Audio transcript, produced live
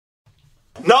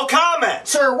No comment!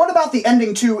 Sir, what about the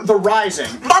ending to The Rising?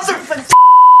 Motherfucker!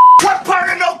 What part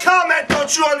of no comment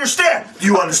don't you understand?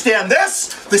 You understand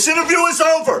this? This interview is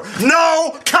over.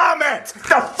 No comment!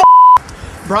 The f***!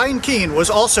 Brian Keene was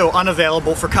also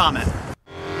unavailable for comment.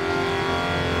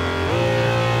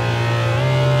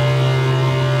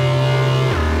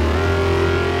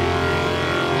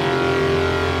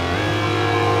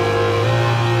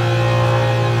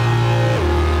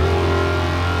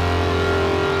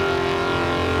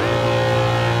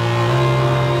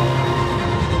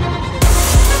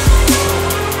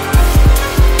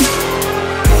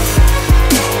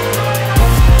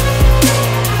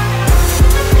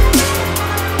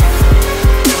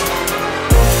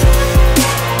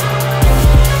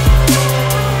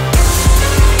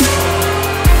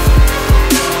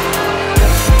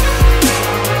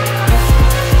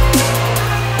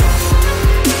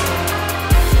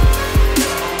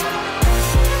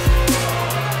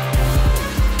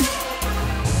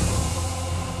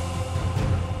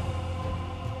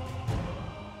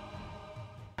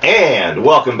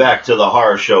 Welcome back to the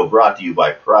Horror Show, brought to you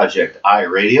by Project I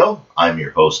Radio. I'm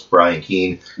your host, Brian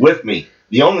Keene. With me,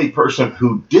 the only person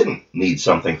who didn't need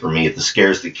something from me at the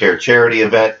Scares That Care charity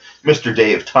event, Mr.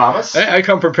 Dave Thomas. Hey, I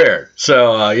come prepared.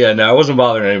 So, yeah, no, I wasn't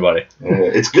bothering anybody.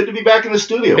 It's good to be back in the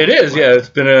studio. It is, yeah. It's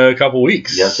been a couple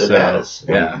weeks. Yes, it has.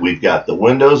 Yeah. And we've got the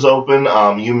windows open.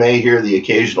 You may hear the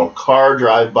occasional car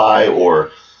drive by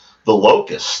or the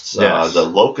locusts. Yes. The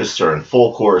locusts are in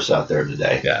full chorus out there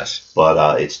today. Yes.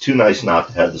 But it's too nice not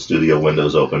to have the studio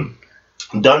windows open.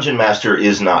 Dungeon Master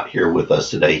is not here with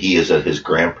us today. He is at his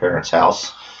grandparents'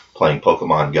 house playing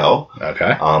Pokemon Go.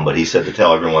 Okay. But he said to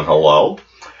tell everyone hello.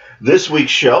 This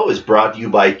week's show is brought to you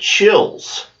by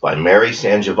Chills by Mary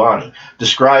Sangiovanni.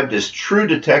 Described as true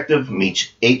detective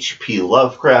meets H.P.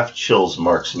 Lovecraft, Chills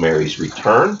marks Mary's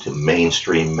return to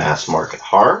mainstream mass market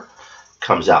horror.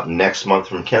 Comes out next month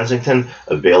from Kensington,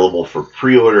 available for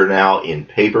pre-order now in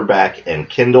paperback and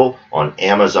Kindle on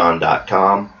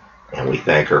Amazon.com. And we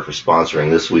thank her for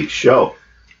sponsoring this week's show.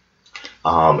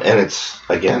 And it's,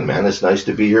 again, man, it's nice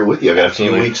to be here with you. I got a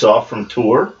few weeks off from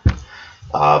tour,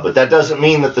 but that doesn't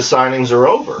mean that the signings are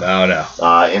over.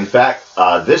 No. In fact,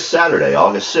 this Saturday,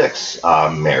 August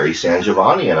 6th, Mary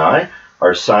Sangiovanni and I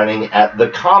are signing at the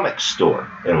Comic Store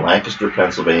in Lancaster,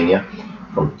 Pennsylvania,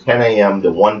 from 10 a.m. to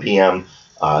 1 p.m.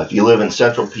 If you live in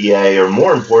central PA, or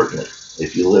more importantly,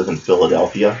 if you live in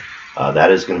Philadelphia,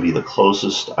 that is going to be the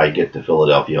closest I get to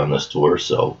Philadelphia on this tour.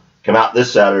 So come out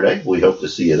this Saturday. We hope to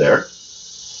see you there.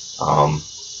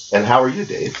 And how are you,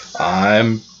 Dave?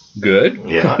 I'm good.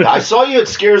 Yeah, I saw you at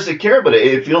Scares That Care, but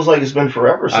it feels like it's been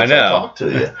forever since I talked to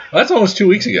you. Well, that's almost 2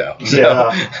 weeks ago. So.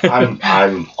 Yeah,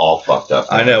 I'm all fucked up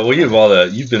now. I know. Well,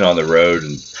 you've been on the road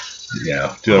and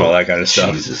doing all that kind of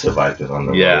stuff. Jesus, have I been on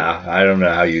the road? Yeah, I don't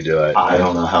know how you do it. I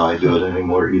don't know how I do it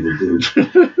anymore either, dude.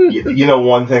 You know,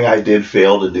 one thing I did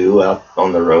fail to do out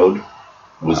on the road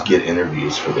was get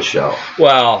interviews for the show.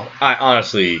 Well, I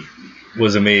honestly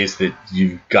was amazed that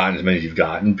you've gotten as many as you've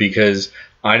gotten, because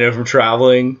I know from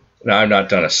traveling, now I've not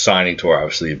done a signing tour,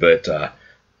 obviously, but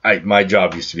my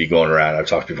job used to be going around. I've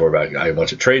talked before about I went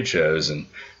to trade shows and,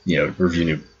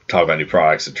 talk about new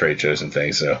products at trade shows and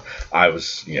things. So I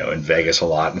was, in Vegas a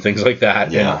lot and things like that.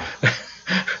 Yeah.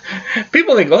 And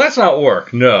people think, well, that's not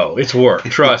work. No, it's work.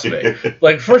 Trust me.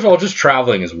 Like, first of all, just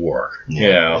traveling is work.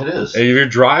 Yeah, it is. And if you're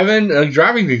driving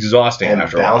is exhausting and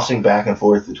after a while. bouncing back and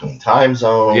forth between time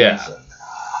zones. Yeah. And,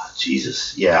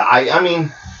 Jesus. Yeah. I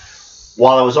mean,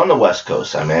 while I was on the West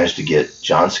Coast, I managed to get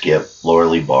John Skipp, Laura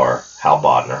Lee Barr, Hal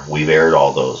Bodner. We've aired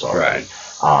all those already. Right.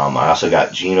 I also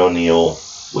got Gene O'Neill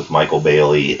with Michael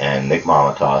Bailey and Nick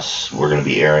Mamatas. We're going to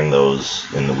be airing those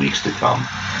in the weeks to come.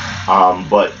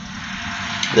 But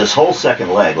this whole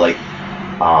second leg,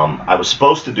 I was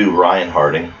supposed to do Ryan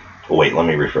Harding. Oh, wait, let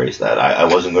me rephrase that. I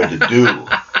wasn't going to do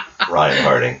Ryan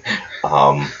Harding.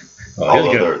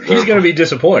 He's going to be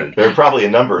disappointed. There are probably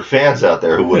a number of fans out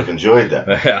there who would have enjoyed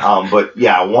that. Yeah. But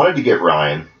yeah, I wanted to get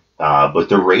Ryan, but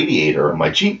the radiator on my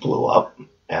Jeep blew up,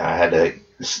 and I had to.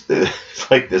 It's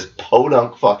like this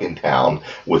podunk fucking town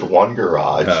with one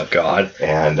garage. Oh, God.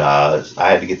 And I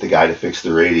had to get the guy to fix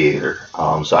the radiator.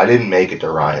 So I didn't make it to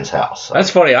Ryan's house.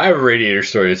 That's funny. I have a radiator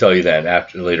story to tell you then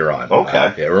later on.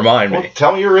 Okay. Yeah, remind me.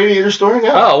 Tell me your radiator story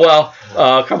now. Oh, well,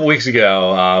 a couple weeks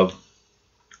ago,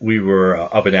 we were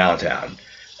up in Allentown,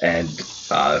 and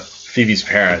Phoebe's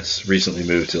parents recently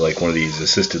moved to one of these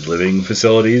assisted living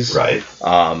facilities. Right.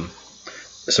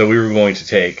 So we were going to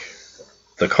take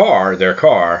their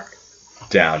car,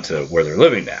 down to where they're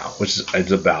living now, which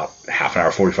is about half an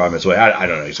hour, 45 minutes away. I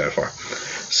don't know exactly how far.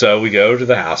 So we go to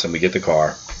the house and we get the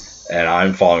car, and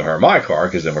I'm following her in my car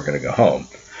because then we're going to go home.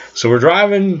 So we're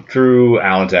driving through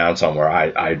Allentown somewhere.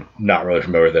 I'm not really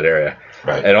familiar with that area.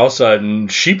 Right. And all of a sudden,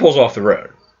 she pulls off the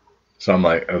road. So I'm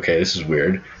like, okay, this is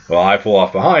weird. Well, I pull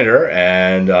off behind her,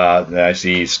 and then I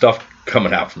see stuff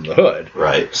coming out from the hood.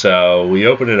 Right. So we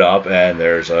open it up, and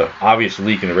there's a obvious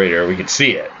leak in the radiator. We can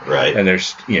see it. Right. And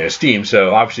there's steam,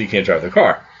 so obviously you can't drive the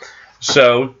car.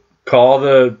 So call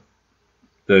the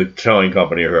towing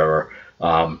company or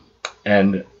whoever,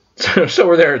 and so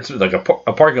we're there. It's like a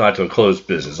parking lot to a closed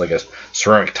business, like a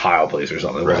ceramic tile place or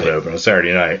something. Right. Open on a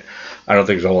Saturday night. I don't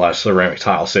think there's a whole lot of ceramic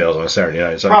tile sales on a Saturday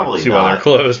night, so Probably I can see not. why they're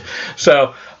closed.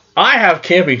 So I have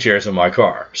camping chairs in my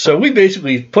car. So we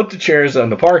basically put the chairs in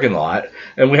the parking lot,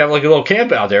 and we have like a little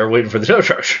camp out there waiting for the tow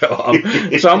truck to show up.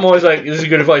 So I'm always like, this is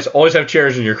good advice. Always have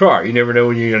chairs in your car. You never know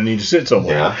when you're going to need to sit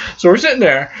somewhere. Yeah. So we're sitting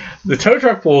there. The tow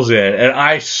truck pulls in, and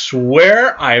I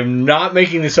swear I'm not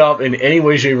making this up in any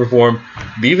way, shape, or form.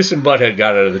 Beavis and Butthead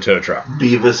got out of the tow truck.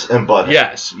 Beavis and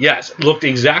Butthead. Yes. Looked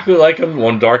exactly like him.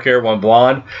 One dark hair, one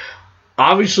blonde.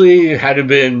 Obviously had to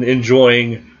been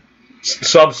enjoying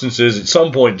substances at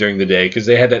some point during the day because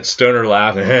they had that stoner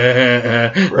laugh.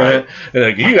 Right. And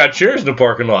like, you got chairs in the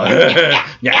parking lot.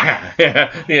 Yeah,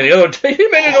 the other one, he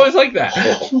made a noise like that.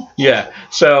 Yeah.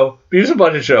 So Beavis and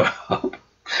Butthead show up.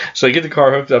 So I get the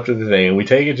car hooked up to the thing, and we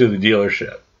take it to the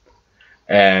dealership.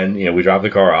 And, we dropped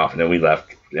the car off, and then we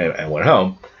left and went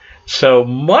home. So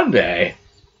Monday,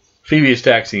 Phoebe is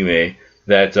texting me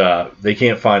that they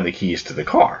can't find the keys to the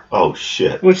car. Oh,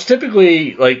 shit. Which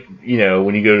typically, like,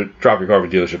 when you go to drop your car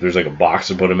at a dealership, there's like a box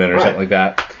to put them in or something like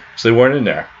that. So they weren't in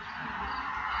there.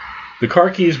 The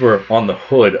car keys were on the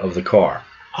hood of the car.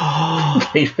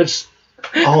 They just...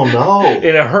 Oh, no.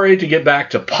 In a hurry to get back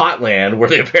to Potland, where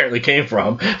they apparently came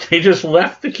from, they just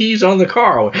left the keys on the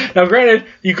car. Now, granted,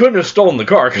 you couldn't have stolen the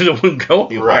car because it wouldn't go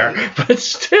anywhere. Right. But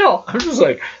still, I'm just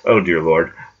like, oh, dear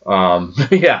Lord.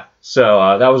 Yeah.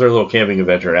 So that was our little camping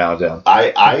adventure in Allentown.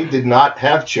 I did not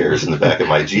have chairs in the back of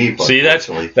my Jeep. See, that's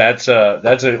always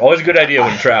a good idea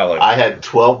when you're traveling. I had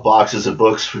 12 boxes of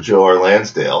books for Joe R.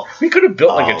 Lansdale. We could have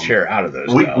built like a chair out of those.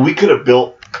 We could have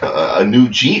built a new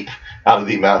Jeep out of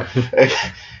the amount,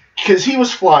 because he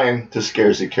was flying to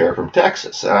Scaresy Care from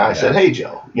Texas, and I said, "Hey,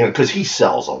 Joe, because he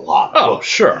sells a lot of books,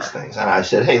 sure, these things." And I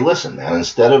said, "Hey, listen, man,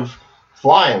 instead of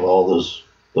flying all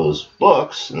those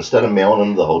books, instead of mailing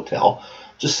them to the hotel,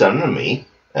 just send them to me,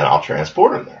 and I'll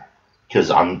transport them there, because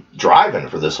I'm driving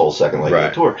for this whole second leg of the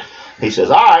tour." He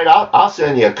says, "All right, I'll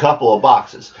send you a couple of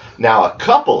boxes." Now, a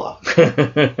couple of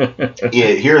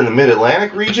here in the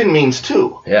Mid-Atlantic region means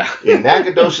 2. Yeah. In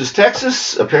Nacogdoches,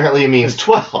 Texas, apparently it means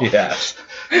 12. Yes.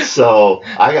 So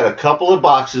I got a couple of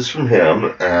boxes from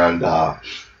him, and I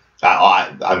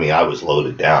was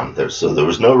loaded down there, so there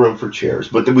was no room for chairs.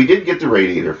 But we did get the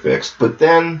radiator fixed. But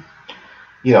then,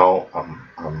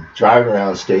 I'm driving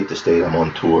around state to state. I'm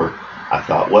on tour. I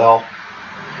thought, well,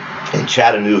 in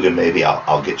Chattanooga, maybe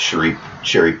I'll get Sherry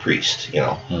Priest,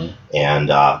 and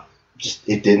just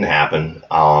it didn't happen.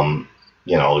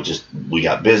 We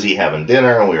got busy having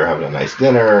dinner, and we were having a nice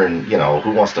dinner, and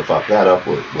who wants to fuck that up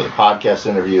with a podcast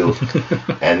interview?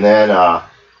 And then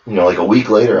like a week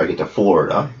later, I get to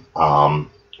Florida.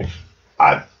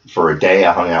 For a day,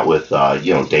 I hung out with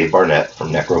Dave Barnett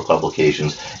from Necro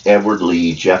Publications, Edward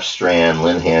Lee, Jeff Strand,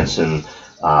 Lynn Hansen,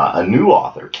 a new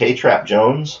author, K-Trap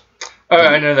Jones. Oh,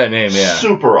 I know that name, yeah.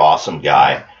 Super awesome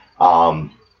guy.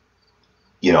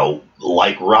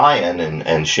 Like Ryan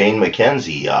and Shane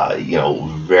McKenzie,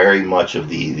 very much of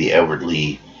the Edward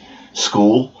Lee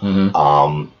school.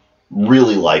 Mm-hmm.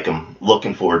 Really like him.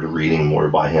 Looking forward to reading more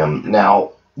by him.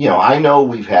 Now, I know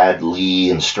we've had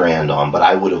Lee and Strand on, but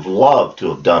I would have loved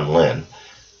to have done Lynn.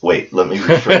 Wait, let me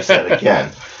rephrase that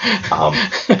again.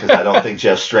 Because I don't think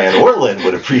Jeff Strand or Lynn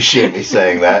would appreciate me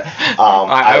saying that.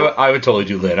 I would totally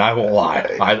do Lynn. I won't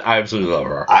lie. I absolutely love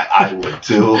her. I would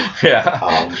too.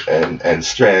 Yeah. And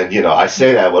Strand, I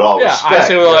say that with all respect. I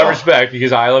say with all respect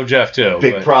because I love Jeff too.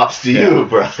 Big props to you,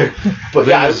 brother. But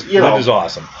Lynn is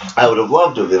awesome. I would have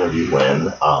loved to have interviewed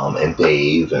Lynn and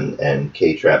Dave and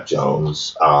K-Trap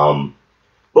Jones.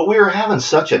 But we were having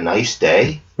such a nice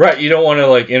day. Right, you don't want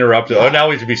to interrupt it. Oh, now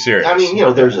we have to be serious. I mean,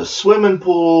 there's a swimming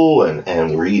pool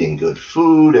and we're eating good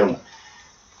food and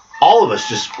all of us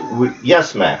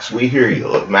yes, Max, we hear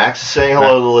you. Max is saying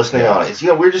hello to the listening audience.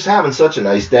 We're just having such a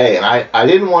nice day, and I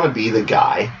didn't want to be the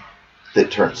guy that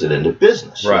turns it into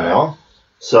business, right.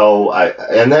 So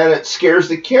and then it scares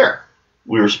the care.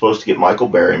 We were supposed to get Michael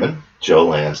Berryman, Joe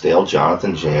Lansdale,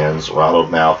 Jonathan Jans,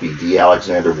 Ronald Malfi, D.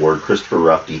 Alexander Ward, Christopher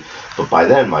Ruffey, but by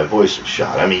then my voice was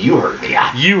shot. I mean, you heard me.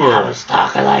 I was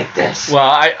talking like this. Well,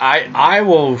 I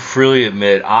will freely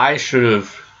admit I should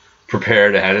have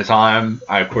prepared ahead of time.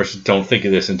 I, of course, don't think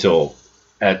of this until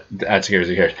at Scares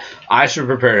That Cares. I should have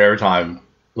prepared every time,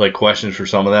 like, questions for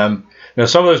some of them. Now,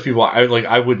 some of those people,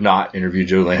 I would not interview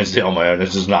Joe Lansdale on my own.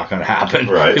 This is not going to happen.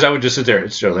 Right. Because I would just sit there.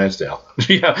 It's Joe Lansdale.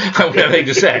 You know, I wouldn't have anything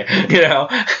to say. You know,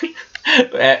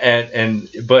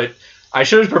 but I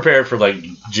should have prepared for like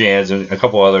Jans and a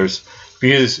couple others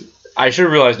because I should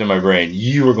have realized in my brain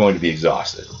you were going to be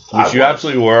exhausted, which you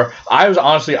absolutely were. I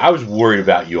was worried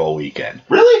about you all weekend.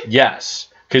 Really? Yes.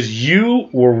 Because you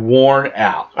were worn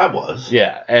out. I was.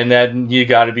 Yeah, and then you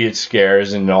got to be at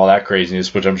Scares and all that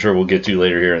craziness, which I'm sure we'll get to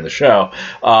later here in the show.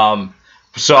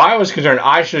 So I was concerned.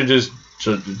 I should have just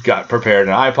got prepared,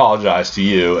 and I apologize to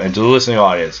you and to the listening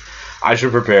audience. I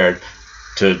should have prepared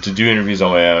to do interviews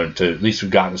on my own, to at least have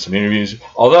gotten some interviews.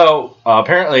 Although,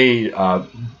 apparently,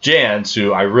 Jans,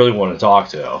 who I really want to talk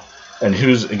to, and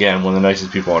who's, again, one of the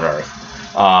nicest people on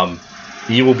earth,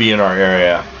 he will be in our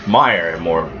area, my area,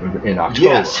 more in October.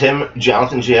 Yes, him,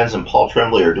 Jonathan Jans, and Paul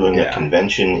Tremblay are doing a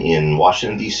convention in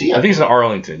Washington, D.C. I think it's in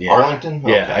Arlington. Yeah. Arlington?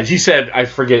 Okay. Yeah. He said, I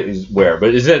forget where,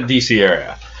 but it's in the D.C.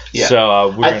 area. Yeah.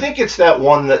 So I think it's that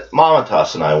one that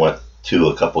Mamatas and I went to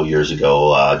a couple years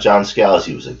ago. John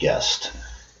Scalzi was a guest.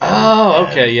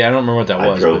 Okay. Yeah, I don't remember what that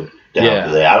was. I drove down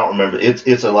to there. I don't remember.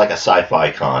 It's like a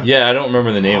sci-fi con. Yeah, I don't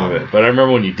remember the name of it, but I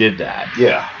remember when you did that.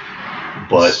 Yeah.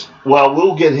 But well,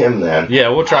 we'll get him then. Yeah,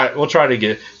 we'll try to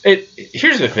get it.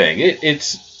 Here's the thing.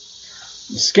 It's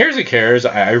Scares That Cares.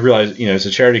 I realize, you know, it's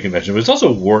a charity convention, but it's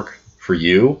also work for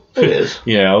you. It is.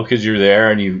 You know, because you're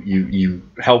there and you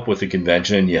help with the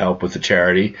convention, you help with the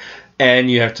charity, and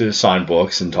you have to sign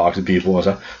books and talk to people and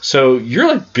stuff. So you're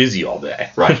like busy all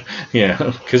day. Right. You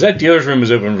know, because that dealer's room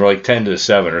is open from like 10 to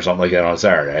 7 or something like that on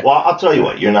Saturday. Well, I'll tell you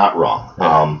what, you're not wrong.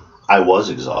 Yeah. I was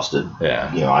exhausted.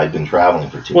 Yeah. You know, I'd been traveling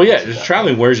for 2 Well, weeks. yeah, just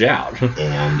traveling wears you out.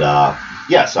 And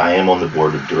yes, I am on the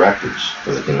board of directors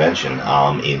for the convention.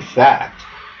 In fact,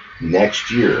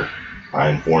 next year, I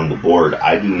informed the board,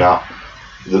 I do not.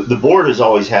 The board has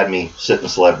always had me sit in the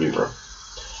celebrity room,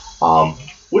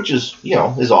 which is, you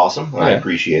know, is awesome, and I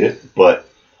appreciate it. But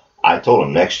I told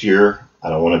them next year I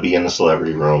don't want to be in the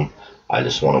celebrity room. I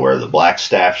just want to wear the black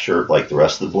staff shirt like the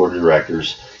rest of the board of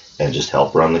directors and just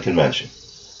help run the convention.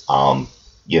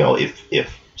 You know,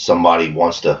 if somebody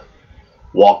wants to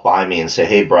walk by me and say,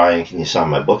 hey, Bryan, can you sign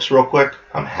my books real quick?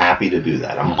 I'm happy to do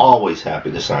that. I'm always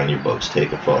happy to sign your books,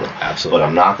 take a photo. Absolutely. But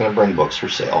I'm not going to bring books for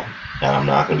sale, and I'm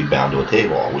not going to be bound to a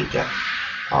table all weekend.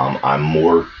 I'm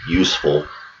more useful,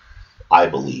 I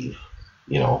believe,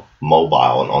 you know,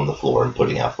 mobile and on the floor and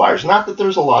putting out fires. Not that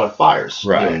there's a lot of fires.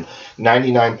 Right. I mean,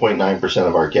 99.9%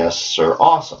 of our guests are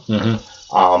awesome.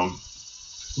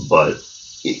 But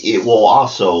it will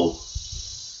also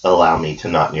allow me to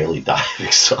not nearly die of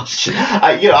exhaustion.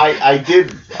 I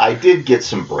did get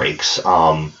some breaks.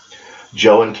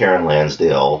 Joe and Karen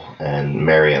Lansdale and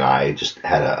Mary and I just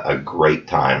had a great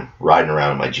time riding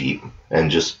around in my Jeep and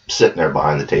just sitting there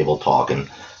behind the table talking.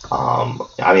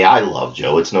 I mean, I love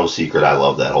Joe. It's no secret. I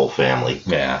love that whole family.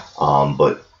 Yeah.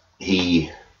 But he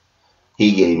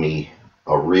gave me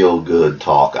a real good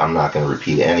talk. I'm not going to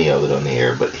repeat any of it on the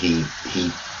air, but he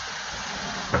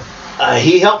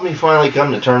helped me finally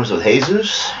come to terms with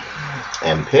Jesus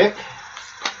and Pick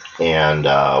and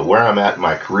where I'm at in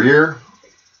my career,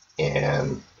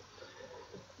 and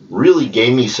really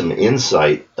gave me some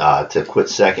insight to quit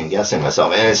second guessing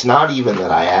myself. And it's not even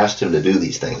that I asked him to do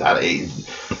these things.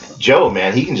 Joe,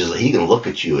 man, he can look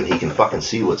at you and he can fucking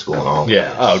see what's going on.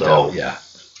 Yeah. Oh, so, yeah.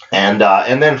 And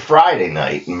then Friday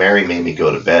night, Mary made me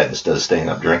go to bed instead of staying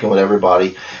up drinking with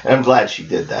everybody. And I'm glad she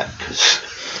did that, because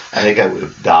I think I would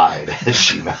have died had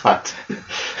she not.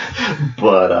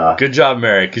 But good job,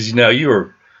 Mary, because you know you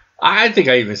were. I think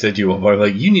I even said to you one point,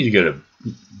 like, you need to go to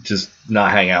just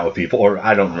not hang out with people, or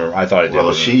I don't remember. I thought I did.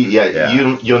 Well,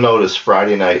 you'll notice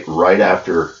Friday night, right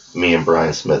after me and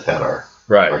Bryan Smith had our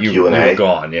you Q&A, were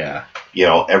gone, yeah. You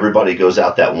know, everybody goes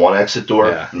out that one exit door.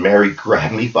 Yeah. Mary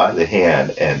grabbed me by the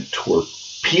hand and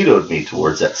torpedoed me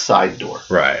towards that side door,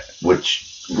 right,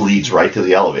 which leads right to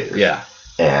the elevator. Yeah.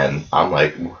 And I'm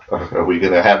like, are we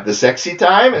going to have the sexy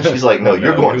time? And she's like, no,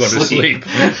 you're going to sleep.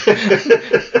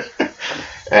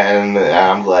 And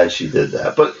I'm glad she did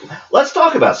that. But let's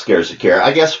talk about Scares That Care.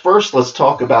 I guess first let's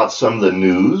talk about some of the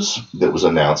news that was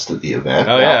announced at the event.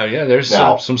 Oh, yeah. There's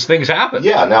some things happen.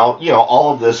 Yeah, now, you know,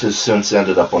 all of this has since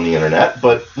ended up on the internet.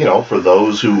 But, you know, for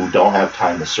those who don't have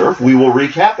time to surf, we will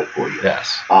recap it for you.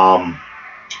 Yes.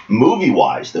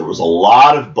 Movie-wise, there was a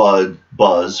lot of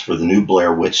buzz for the new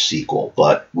Blair Witch sequel,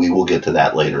 but we will get to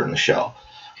that later in the show.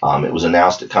 It was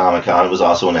announced at Comic-Con. It was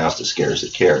also announced at Scares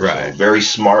That Care. Right. So very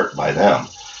smart by them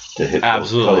to hit those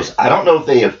Absolutely. posts. I don't know if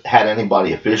they have had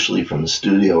anybody officially from the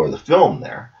studio or the film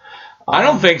there, I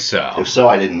don't think so. If so,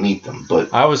 I didn't meet them.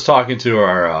 But I was talking to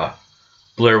our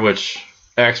Blair Witch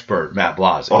expert, Matt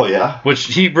Blasi. Oh, yeah? Which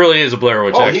he really is a Blair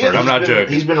Witch expert. I'm not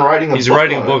joking. He's been writing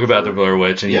a book about the Blair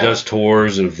Witch, and he does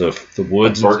tours of the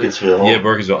woods. Like Burkittsville. Yeah,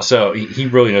 Burkittsville. So he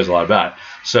really knows a lot about it.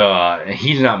 So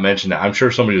he did not mention that. I'm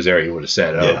sure somebody was there. He would have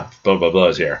said, blah, blah, blah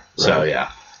is here. Right. So,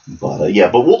 yeah. But,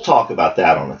 but we'll talk about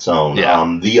that on its own.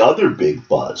 Yeah. The other big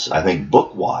buzz, I think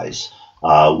book-wise,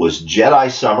 was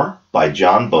Jedi Summer by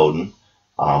John Boden.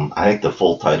 I think the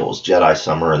full title is Jedi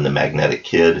Summer and the Magnetic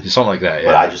Kid. Something like that, yeah.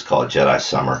 But I just call it Jedi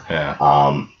Summer.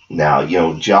 Yeah. Now,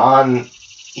 John,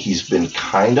 he's been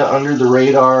kind of under the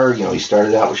radar. He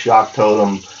started out with Shock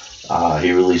Totem.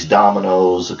 He released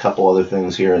Dominoes, a couple other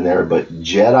things here and there. But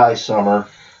Jedi Summer,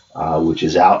 which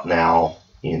is out now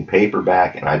in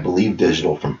paperback and I believe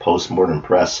digital from Postmodern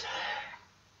Press,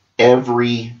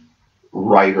 every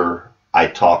writer I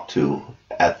talked to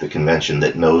at the convention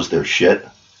that knows their shit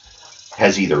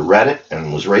has either read it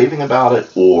and was raving about it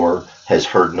or has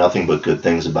heard nothing but good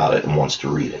things about it and wants to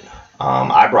read it.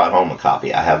 I brought home a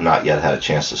copy. I have not yet had a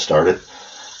chance to start it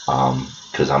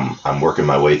because I'm working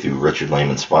my way through Richard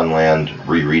Lehman's Funland,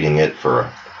 rereading it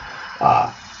for,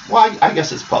 I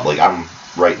guess it's public. I'm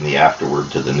writing the afterword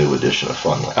to the new edition of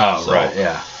Funland. Oh, so, right,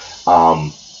 yeah.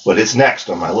 But it's next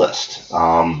on my list.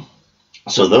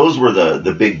 So those were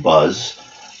the big buzz.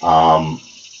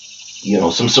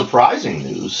 Some surprising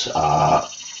news.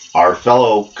 Our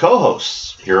fellow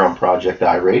co-hosts here on Project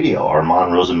I Radio,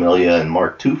 Armand Rosamilia and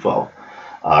Mark Tufo,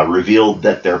 revealed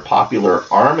that their popular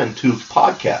Arm and Tooth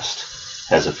podcast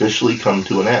has officially come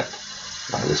to an end.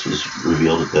 This was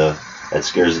revealed at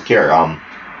Scares the Care.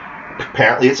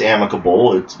 Apparently it's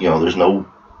amicable. It's there's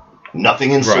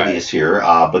nothing insidious here,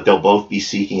 but they'll both be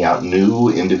seeking out new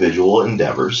individual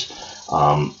endeavors.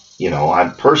 I'm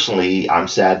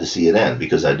sad to see it end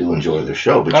because I do enjoy their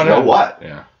show. But you know what?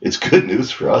 Yeah. It's good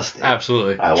news for us, Dave.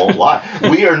 Absolutely. I won't lie.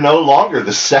 We are no longer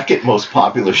the second most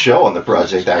popular show on the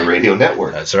Project I Radio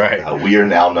Network. That's right. We are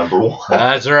now number one.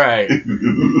 That's right.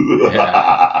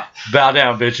 Yeah. Bow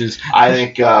down, bitches. I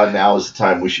think now is the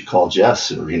time we should call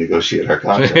Jess and renegotiate our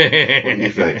contract. What do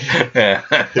you think?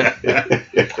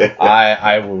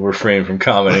 I will refrain from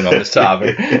commenting on this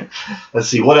topic. Let's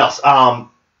see. What else?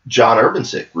 John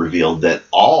Urbansick revealed that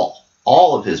all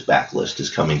of his backlist is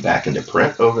coming back into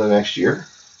print over the next year.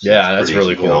 So that's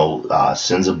really cool.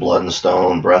 Sins of Blood and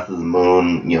Stone, Breath of the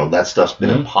Moon, that stuff's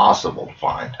been impossible to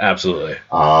find. Absolutely.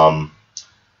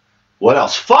 What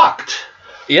else? Fucked.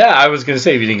 Yeah, I was going to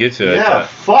say if you didn't get to it. Yeah,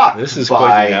 Fucked. This is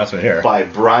quite the announcement here. By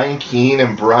Brian Keene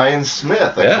and Bryan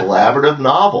Smith, a collaborative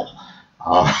novel.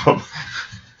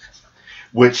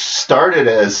 Which started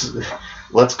as...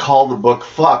 let's call the book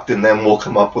Fucked, and then we'll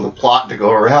come up with a plot to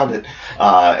go around it.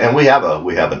 And we have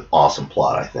an awesome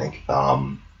plot, I think.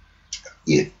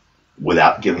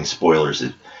 Without giving spoilers,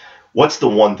 what's the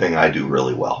one thing I do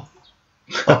really well?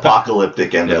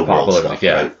 Apocalyptic end of the world stuff,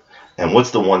 right? And what's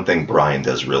the one thing Brian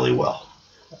does really well?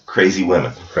 Crazy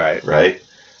women, right?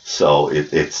 So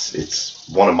it's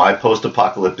one of my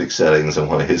post-apocalyptic settings and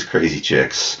one of his crazy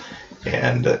chicks.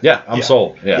 And I'm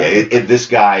sold. This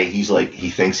guy, he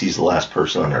thinks he's the last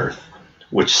person on Earth,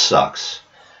 which sucks.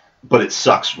 But it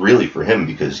sucks really for him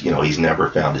because he's never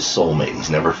found his soulmate.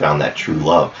 He's never found that true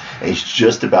love, and he's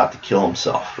just about to kill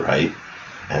himself, right?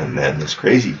 And then this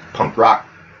crazy punk rock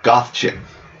goth chick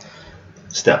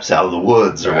steps out of the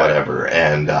woods or whatever,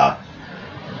 and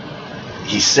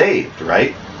he's saved,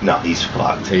 right? No, he's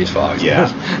fucked. He's fucked.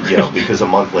 Yeah. Because a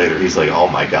month later, he's like, oh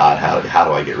my God, how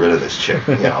do I get rid of this chick?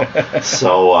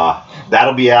 So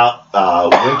that'll be out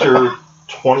winter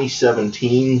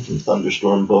 2017 from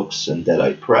Thunderstorm Books and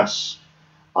Deadite Press.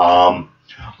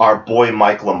 Our boy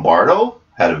Mike Lombardo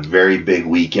had a very big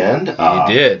weekend.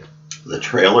 He did. The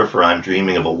trailer for I'm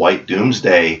Dreaming of a White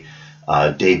Doomsday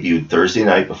debuted Thursday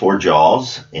night before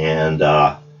Jaws, and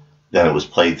then it was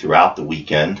played throughout the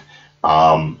weekend.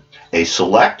 A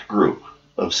select group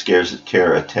of Scares at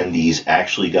Care attendees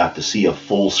actually got to see a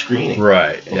full screening of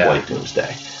White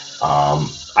Doomsday.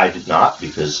 I did not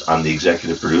because I'm the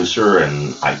executive producer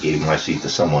and I gave my seat to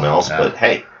someone else. Yeah. But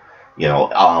hey,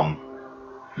 a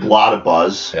lot of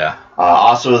buzz. Yeah.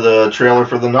 Also, the trailer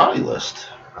for the Naughty List.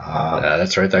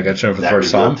 That's right. That got shown for the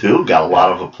first time. Too. Got a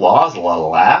lot of applause, a lot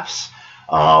of laughs.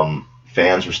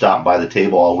 Fans were stopping by the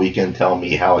table all weekend telling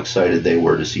me how excited they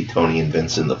were to see Tony and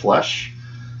Vince in the flesh.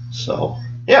 So,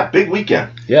 yeah, big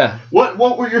weekend. Yeah. What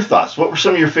were your thoughts? What were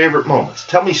some of your favorite moments?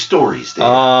 Tell me stories, Dave.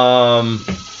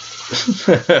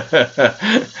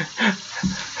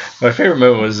 My favorite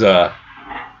moment was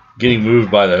getting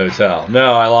moved by the hotel.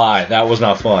 No, I lied. That was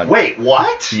not fun. Wait,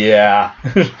 what? Yeah.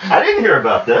 I didn't hear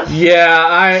about this. Yeah,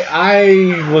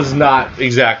 I was not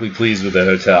exactly pleased with the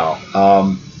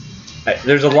hotel.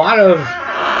 There's a lot of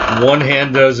one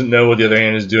hand doesn't know what the other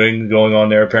hand is doing going on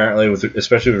there, apparently,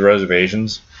 especially with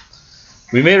reservations.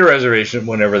 We made a reservation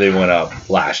whenever they went up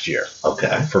last year.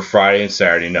 Okay. For Friday and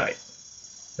Saturday night.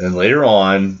 And then later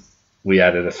on, we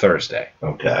added a Thursday.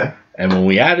 Okay. And when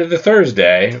we added the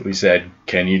Thursday, we said,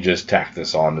 can you just tack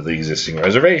this on to the existing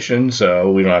reservation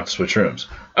so we don't have to switch rooms?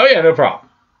 Oh, yeah, no problem.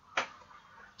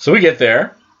 So we get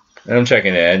there, and I'm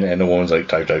checking in, and the woman's like,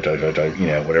 type, you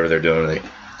know, whatever they're doing,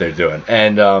 they're doing.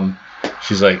 And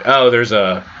she's like, oh, there's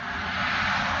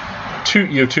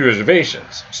you have two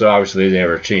reservations. So obviously they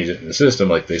never changed it in the system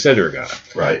like they said they were going to.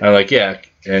 Right. And I'm like, yeah.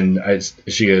 And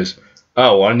she goes,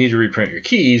 oh, well, I need to reprint your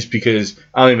keys because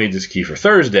I only made this key for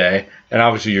Thursday, and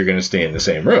obviously you're going to stay in the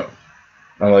same room.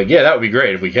 I'm like, yeah, that would be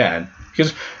great if we can.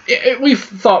 Because we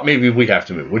thought maybe we'd have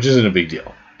to move, which isn't a big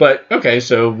deal. But, okay,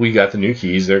 so we got the new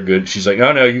keys. They're good. She's like,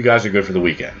 oh, no, you guys are good for the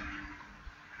weekend.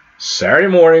 Saturday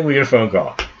morning, we get a phone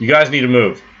call. You guys need to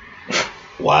move.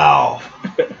 Wow.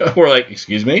 We're like,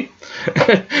 excuse me?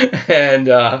 And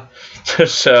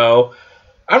so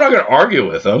I'm not going to argue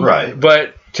with them. Right.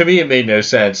 But to me, it made no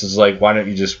sense. It's like, why don't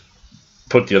you just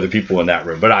put the other people in that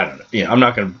room? But I don't know. You know, I'm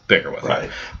not going to bicker with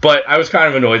them. But I was kind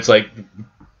of annoyed. It's like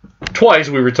twice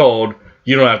we were told,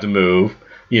 you don't have to move.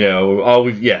 You know,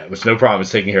 it's no problem.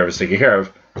 It's taken care of. It's taken care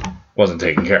of. Wasn't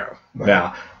taken care of. Right.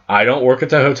 Now, I don't work at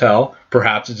the hotel.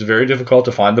 Perhaps it's very difficult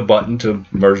to find the button to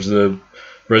merge the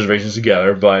reservations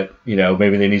together, but, you know,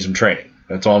 maybe they need some training.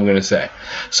 That's all I'm going to say.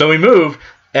 So we moved,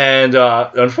 and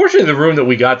unfortunately the room that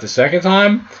we got the second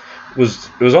time was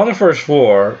on the first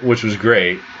floor, which was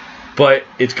great, but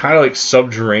it's kind of like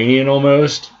subterranean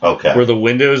almost. Okay. Where the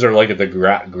windows are like at the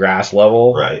grass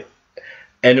level. Right.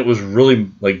 And it was really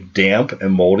like damp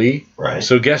and moldy. Right.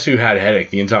 So guess who had a headache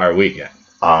the entire weekend?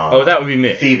 That would be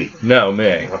me. Phoebe. No,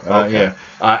 me. Okay. Yeah.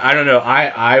 I don't know.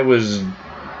 I was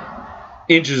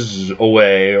inches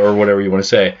away, or whatever you want to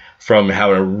say, from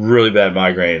having a really bad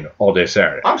migraine all day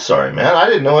Saturday. I'm sorry, man. I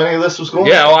didn't know any of this was going on.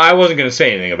 Yeah, well, I wasn't going to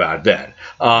say anything about it then.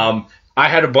 I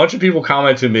had a bunch of people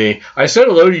comment to me. I said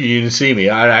hello to you. You didn't see me.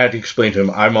 I had to explain to them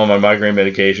I'm on my migraine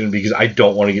medication because I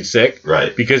don't want to get sick.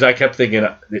 Right. Because I kept thinking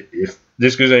if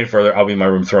this goes any further, I'll be in my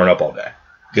room throwing up all day.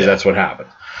 Because that's what happened.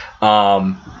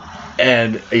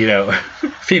 And, you know,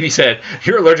 Phoebe said,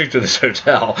 you're allergic to this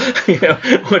hotel, you know,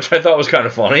 which I thought was kind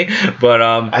of funny. But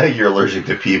I think you're allergic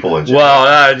to people in general.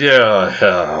 Well,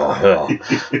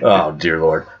 oh, dear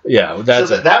Lord. Yeah.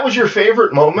 That was your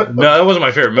favorite moment? No, that wasn't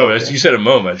my favorite moment. Okay. You said a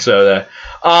moment. So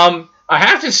I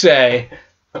have to say,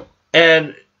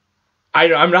 and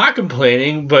I'm not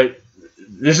complaining, but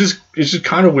this is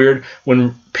kind of weird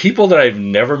when people that I've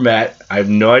never met, I have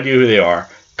no idea who they are,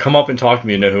 come up and talk to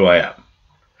me and know who I am.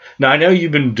 Now, I know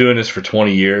you've been doing this for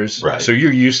 20 years, right, so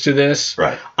you're used to this.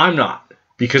 Right. I'm not,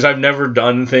 because I've never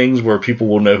done things where people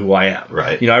will know who I am.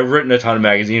 Right. You know, I've written a ton of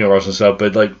magazine articles and stuff,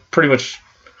 but, like, pretty much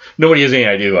nobody has any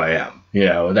idea who I am, you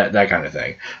know, that kind of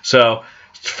thing. So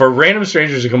for random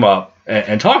strangers to come up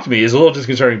and talk to me is a little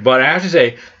disconcerting, but I have to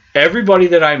say, everybody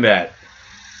that I met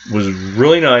was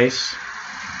really nice,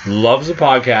 loves the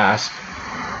podcast,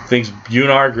 thinks you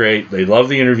and I are great, they love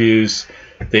the interviews,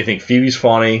 they think Phoebe's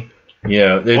funny. You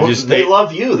know, they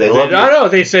love you. They love you. I know.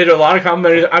 They say a lot of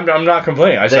complimentary. I'm not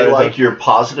complaining. They like your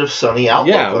positive, sunny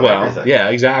outlook on everything. Yeah,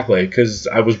 exactly. Because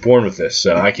I was born with this,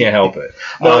 so I can't help it.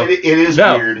 No, it is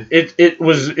weird. It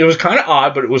was kind of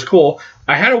odd, but it was cool.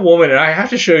 I had a woman, and I have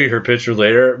to show you her picture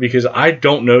later because I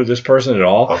don't know this person at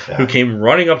all, who came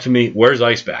running up to me, where's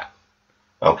Ice Bat?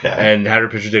 Okay. And had her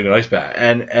picture taken with Ice Bat.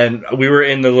 And we were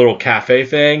in the little cafe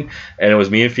thing, and it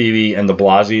was me and Phoebe and the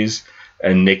Blasies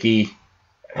and Nikki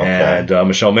and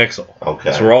Michelle Mixel.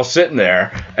 Okay. So we're all sitting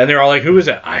there, and they're all like, who is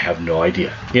that? I have no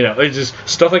idea. You know, it's just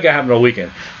stuff like that happened all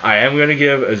weekend. I am going to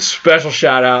give a special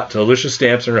shout-out to Alicia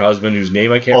Stamps and her husband, whose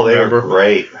name I can't remember. Oh, they were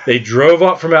great. They drove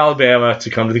up from Alabama to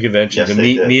come to the convention to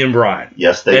meet me and Bryan.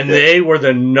 Yes, they did. And they were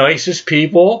the nicest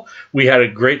people. We had a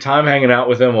great time hanging out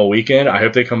with them all weekend. I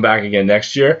hope they come back again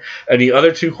next year. And the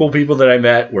other two cool people that I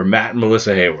met were Matt and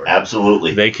Melissa Hayward.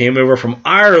 Absolutely. They came over from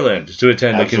Ireland to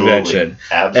attend the convention.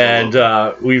 Absolutely.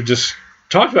 And we've just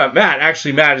talked about Matt.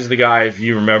 Actually, Matt is the guy, if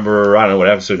you remember, I don't know what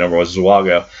episode number it was, a while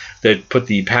ago, that put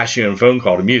the Passion phone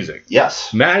call to music.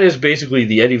 Yes. Matt is basically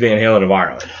the Eddie Van Halen of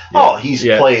Ireland. Oh, he's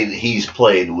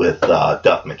played with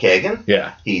Duff McKagan.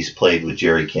 Yeah. He's played with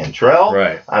Jerry Cantrell.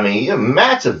 Right. I mean,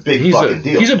 Matt's a big fucking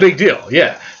deal. He's a big deal,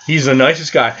 yeah. He's the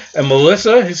nicest guy. And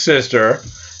Melissa, his sister,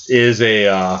 is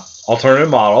a alternative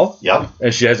model. Yep.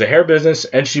 And she has a hair business,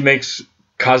 and she makes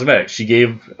cosmetics. She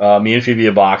gave me and Phoebe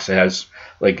a box that has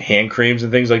like hand creams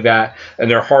and things like that,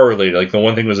 and they're horror related. Like the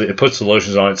one thing was it puts the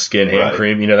lotions on its skin, hand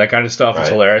cream, that kind of stuff. It's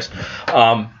hilarious.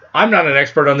 I'm not an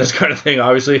expert on this kind of thing,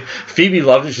 obviously. Phoebe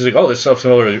loved it. She's like, oh, this stuff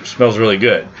smells really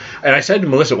good. And I said to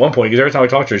Melissa at one point, because every time I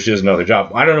talk to her, she does another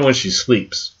job. I don't know when she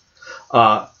sleeps.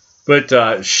 But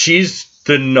she's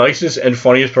the nicest and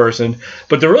funniest person.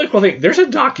 But the really cool thing, there's a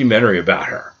documentary about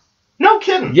her. No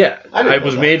kidding. Yeah. It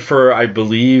was made for, I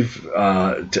believe,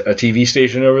 a TV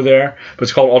station over there. But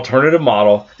it's called Alternative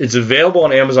Model. It's available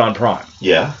on Amazon Prime.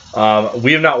 Yeah.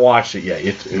 We have not watched it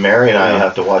yet. Mary and I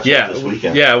have to watch it this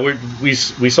weekend. Yeah, we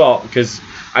saw it because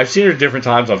I've seen her different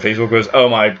times on Facebook. Goes, oh,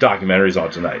 my documentary's on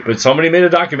tonight. But somebody made a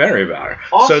documentary about her.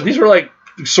 Awesome. So these were like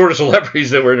sort of celebrities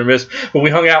that were in her midst. But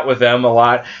we hung out with them a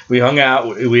lot. We hung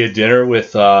out. We had dinner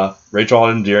with Rachel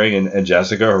Alden Deering and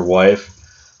Jessica, her wife,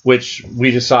 which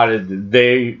we decided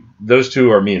those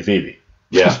two are me and Phoebe.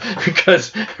 Yeah.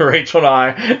 Because Rachel and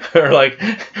I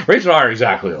are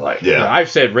exactly alike. Yeah. I've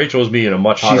said Rachel is me in a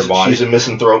much hotter body. She's a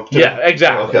misanthrope too. Yeah,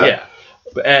 exactly. Okay. Yeah.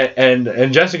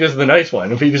 And Jessica's the nice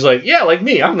one. And Phoebe's like, yeah, like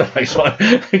me, I'm the nice one.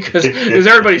 Because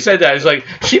everybody said that. It's like,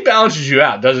 she balances you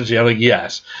out, doesn't she? I'm like,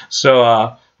 yes.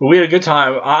 So we had a good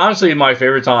time. Honestly, my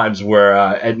favorite times were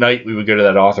at night we would go to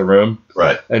that author room.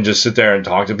 Right. And just sit there and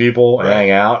talk to people and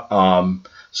hang out.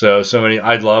 So many.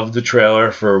 I love the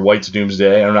trailer for White's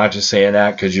Doomsday. I'm not just saying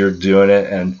that because you're doing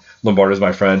it and Lombardo's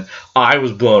my friend. I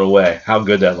was blown away how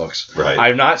good that looks. Right.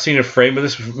 I've not seen a frame of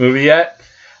this movie yet.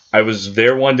 I was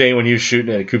there one day when he was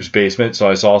shooting in Coop's basement, so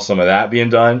I saw some of that being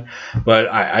done. But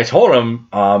I told him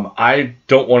I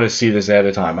don't want to see this ahead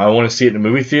of time. I want to see it in a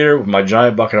movie theater with my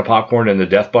giant bucket of popcorn and the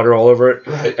death butter all over it.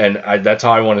 Right. And that's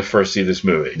how I want to first see this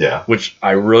movie. Yeah. Which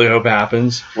I really hope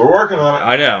happens. We're working on it.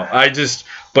 I know.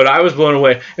 But I was blown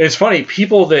away. And it's funny,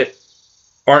 people that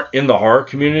aren't in the horror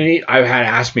community, I've had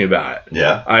asked me about it.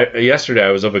 Yeah. Yesterday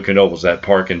I was up at Knoebels, that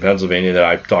park in Pennsylvania that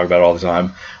I talk about all the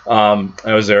time.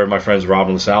 I was there with my friends Rob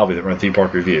and LaSalvia that run Theme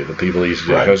Park Review, the people that used to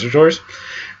do coaster tours.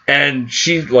 And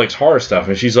she likes horror stuff,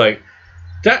 and she's like,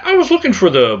 I was looking for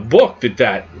the book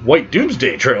that White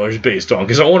Doomsday trailer is based on,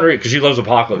 because I wonder, because she loves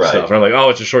apocalypse stuff. And I'm like,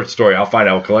 oh, it's a short story. I'll find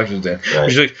out what collection's in. Right.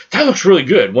 She's like, that looks really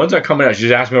good. When's that coming out?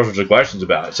 She's asking me all sorts of questions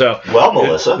about it. So, well,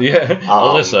 Melissa.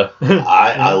 Alyssa.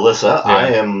 Alyssa,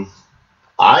 yeah.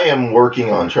 I am working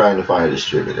on trying to find a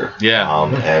distributor.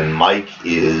 Yeah. And Mike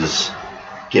is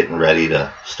getting ready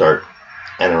to start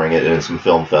entering it in some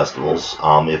film festivals.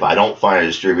 If I don't find a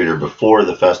distributor before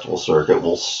the festival circuit,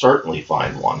 we'll certainly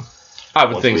find one. I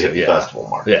would think so, yeah. Festival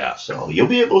market. Yeah. So you'll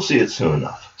be able to see it soon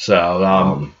enough.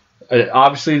 So,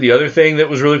 obviously, the other thing that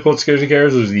was really cool at Scares and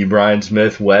Cares was the Bryan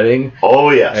Smith wedding. Oh,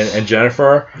 yes. And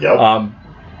Jennifer. Yep.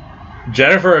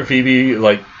 Jennifer and Phoebe,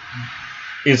 like,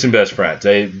 instant best friends.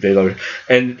 They love her.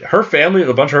 And her family,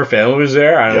 a bunch of her family was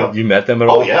there. I don't know if you met them at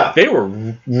all. Oh, yeah. They were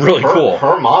really cool.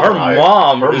 Her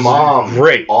mom is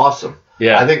great. Awesome.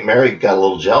 Yeah. I think Mary got a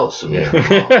little jealous of me.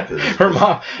 Her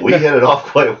mom. We hit it off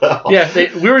quite well. Yeah,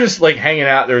 we were just like hanging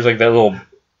out. There was like that little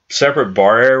separate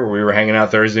bar area where we were hanging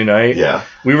out Thursday night. Yeah.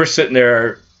 We were sitting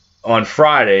there on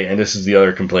Friday, and this is the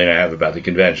other complaint I have about the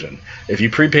convention. If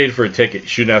you prepaid for a ticket, you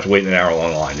shouldn't have to wait an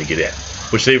hour-long line to get in,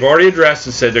 which they've already addressed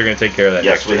and said they're going to take care of that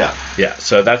next year. Yes, we have. Yeah,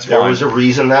 so that's fine. There was a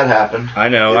reason that happened. I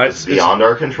know. It's beyond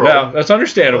our control. No, that's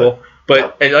understandable.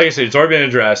 But and like I said, it's already been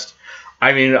addressed.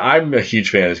 I mean, I'm a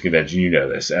huge fan of this convention. You know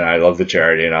this. And I love the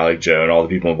charity, and I like Joe and all the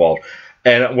people involved.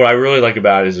 And what I really like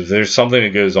about it is if there's something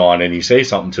that goes on and you say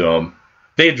something to them,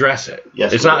 they address it.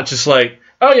 Yes, it's not just like,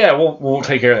 oh, yeah, we'll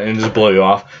take care of it and just blow you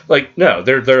off. Like, no,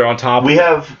 they're on top of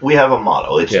it. We have a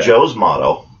motto. It's Joe's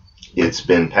motto. It's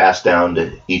been passed down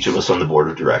to each of us on the board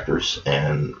of directors,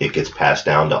 and it gets passed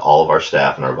down to all of our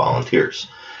staff and our volunteers.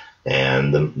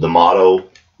 And the motto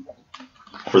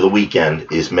for the weekend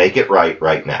is make it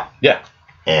right now. Yeah.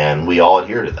 And we all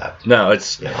adhere to that. No,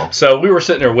 it's so we were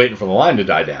sitting there waiting for the line to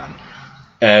die down,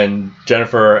 and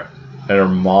Jennifer and her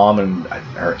mom and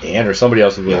her aunt or somebody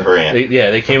else was there. Her aunt.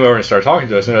 They came over and started talking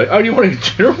to us, and they're like, "Oh, do you want to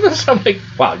get dinner with us?" I'm like,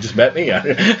 "Wow, you just met me.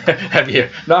 Have you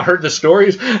not heard the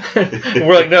stories?"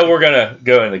 We're like, "No, we're gonna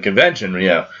go in the convention."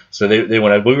 So they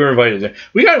went. We were invited.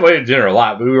 We got invited to dinner a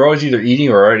lot, but we were always either eating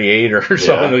or already ate or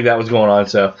something like that was going on.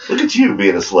 So look at you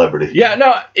being a celebrity. Yeah,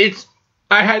 no,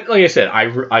 I had, like I said, I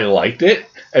liked it,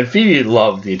 and Phoebe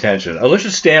loved the attention.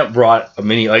 Alicia Stamp brought a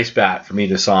mini ice bat for me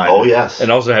to sign. Oh, yes. And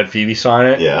also had Phoebe sign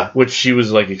it, yeah, which she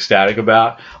was, like, ecstatic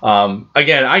about.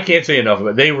 Again, I can't say enough about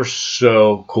it. They were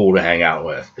so cool to hang out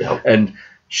with. Yep. And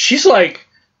she's like,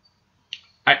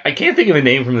 I can't think of a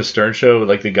name from the Stern Show,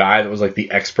 like the guy that was, like,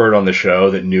 the expert on the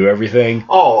show that knew everything.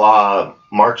 Oh,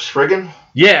 Mark Sprigan?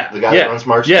 Yeah. The guy that runs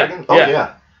Mark Sprigan? Oh,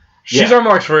 yeah. She's our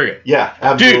Mark's frigate. Yeah,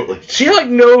 absolutely. Dude, she like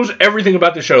knows everything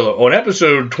about the show. On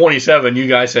episode 27, you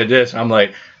guys said this, and I'm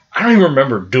like, I don't even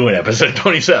remember doing episode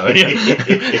 27.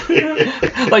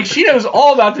 Like, she knows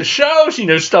all about the show. She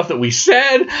knows stuff that we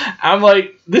said. I'm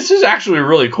like, this is actually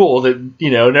really cool that,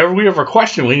 whenever we have a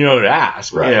question, we know to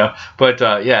ask. Right. But,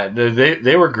 yeah,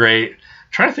 they were great. I'm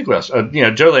trying to think what else.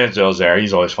 Joe Lansdale's there.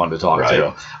 He's always fun to talk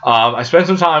to. I spent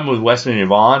some time with Weston and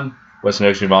Yvonne. Weston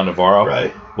Ochse and Yvonne Navarro.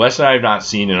 Right. Weston I have not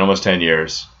seen in almost 10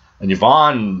 years. And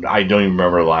Yvonne, I don't even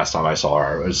remember the last time I saw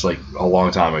her. It was like a long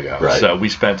time ago. Right. So we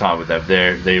spent time with them.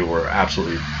 They were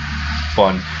absolutely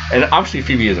fun. And obviously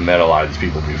Phoebe hasn't met a lot of these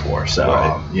people before.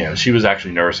 So, she was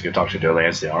actually nervous to go talk to Joe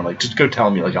Lansdale. I'm like, just go tell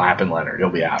him you like HAP LEONARD. He'll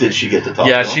be happy. Did she get to talk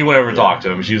to him? She went over and talked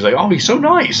to him. She was like, oh, he's so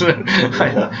nice.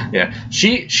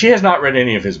 She has not read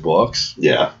any of his books.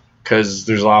 Yeah. Because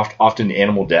there's often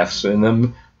animal deaths in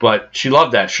them. But she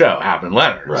loved that show, HAP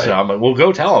LEONARD. Right. So I'm like, well,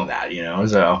 go tell him that,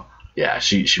 So, yeah,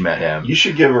 she met him. You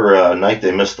should give her a Night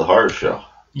They Missed the Horror show.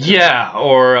 Yeah,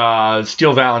 or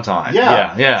Steel Valentine.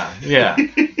 Yeah.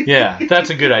 Yeah,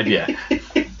 that's a good idea.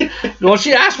 Well,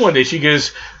 she asked one day, she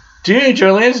goes, do you know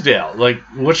Joe Lansdale? Like,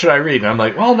 what should I read? And I'm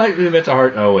like, well, Night We Met the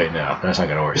Heart. Oh, wait, no, that's not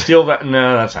going to work.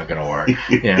 No, that's not going to work.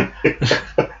 Yeah.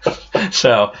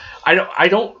 So I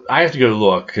have to go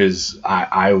look because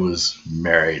I was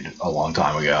married a long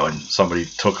time ago and somebody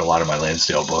took a lot of my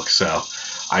Lansdale books. So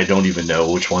I don't even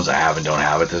know which ones I have and don't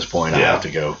have at this point. Yeah. I have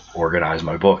to go organize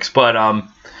my books. But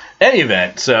any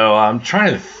event, so I'm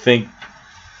trying to think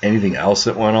anything else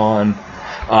that went on.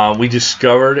 We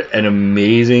discovered an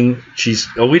amazing cheese.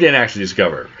 Oh, we didn't actually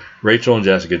discover it. Rachel and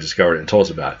Jessica discovered it and told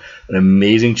us about it. An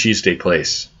amazing cheesesteak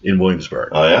place in Williamsburg.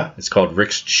 Oh, yeah? It's called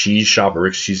Rick's Cheese Shop or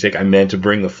Rick's Cheesesteak. I meant to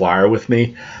bring the flyer with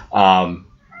me. We were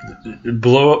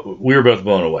both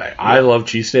blown away. Yeah. I love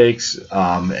cheesesteaks,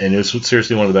 and it was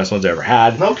seriously one of the best ones I ever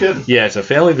had. No kidding. Yeah, it's a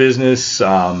family business.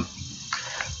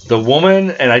 The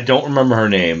woman, and I don't remember her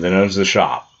name, that owns the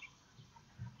shop,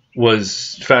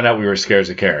 found out we were scares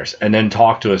of cares, and then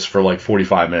talked to us for like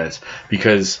 45 minutes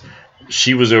because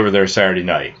she was over there Saturday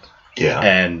night. Yeah.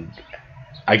 And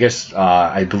I guess,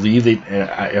 I believe if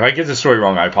I get the story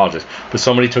wrong, I apologize, but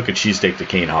somebody took a cheesesteak to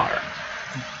Kane Hodder.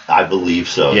 I believe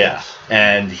so. Yeah. Yes.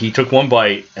 And he took one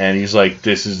bite, and he's like,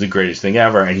 this is the greatest thing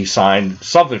ever. And he signed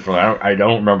something for it. I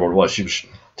don't remember what it was. She was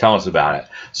telling us about it.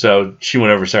 So she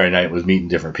went over Saturday night and was meeting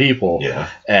different people. Yeah.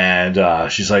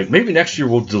 And she's like, maybe next year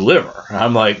we'll deliver. And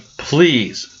I'm like,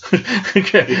 please.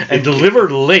 And deliver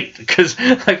late. Because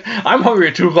like, I'm hungry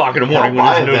at 2 o'clock in the morning.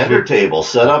 Buy a vendor table.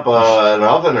 Set up an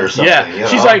oven or something. Yeah.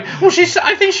 She's like, well,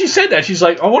 I think she said that. She's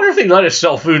like, I wonder if they let us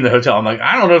sell food in the hotel. I'm like,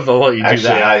 I don't know if they'll let you do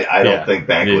that. Actually, I don't think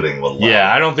banqueting will allow.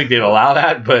 Yeah, I don't think they'd allow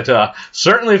that. But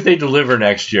certainly if they deliver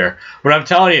next year. But I'm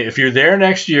telling you, if you're there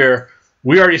next year,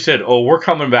 we already said, we're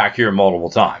coming back here multiple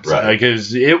times. Right.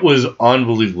 Because it was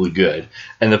unbelievably good.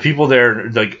 And the people there,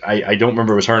 like, I don't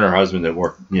remember, it was her and her husband that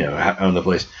worked, on the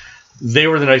place. They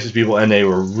were the nicest people, and they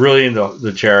were really into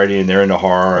the charity, and they're into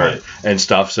horror and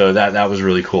stuff. So that was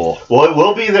really cool. Well, it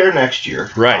will be there next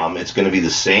year. Right. It's going to be the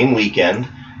same weekend.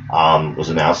 Was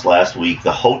announced last week.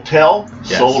 The hotel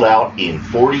sold out in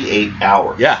 48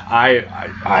 hours. Yeah,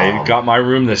 I got my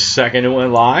room the second it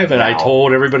went live, and I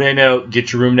told everybody I know,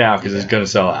 get your room now because it's going to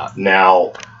sell out.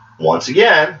 Now, once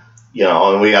again,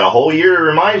 and we got a whole year to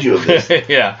remind you of this.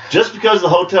 Yeah. Just because the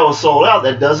hotel is sold out,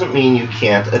 that doesn't mean you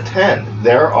can't attend.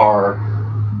 There are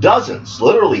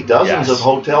literally dozens of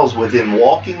hotels within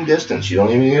walking distance. You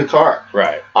don't even need a car.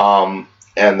 Right.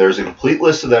 And there's a complete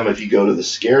list of them if you go to the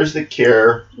Scares That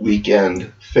Care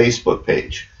Weekend Facebook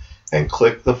page and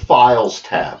click the Files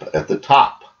tab at the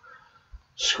top.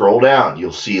 Scroll down.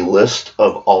 You'll see a list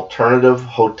of alternative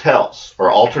hotels or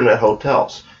alternate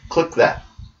hotels. Click that.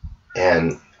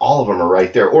 And all of them are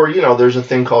right there. Or, there's a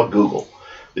thing called Google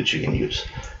that you can use.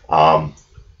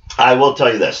 I will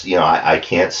tell you this. I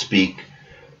can't speak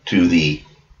to the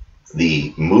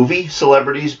movie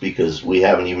celebrities because we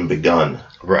haven't even begun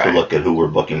to look at who we're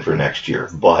booking for next year.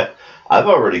 But I've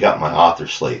already got my author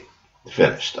slate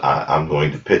finished. I'm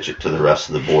going to pitch it to the rest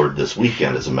of the board this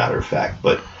weekend, as a matter of fact.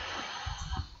 But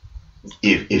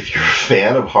if you're a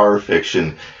fan of horror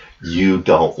fiction, you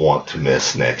don't want to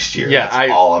miss next year. Yeah,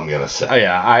 that's all I'm going to say.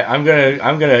 I'm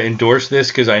gonna endorse this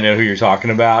because I know who you're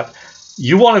talking about.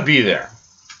 You want to be there.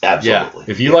 Absolutely.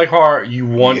 Yeah. If you like horror, you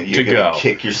want to go.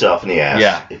 Kick yourself in the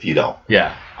ass if you don't.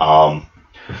 Yeah.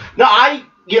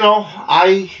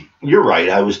 You're right.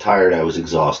 I was tired. I was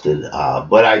exhausted.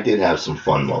 But I did have some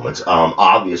fun moments.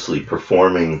 Obviously,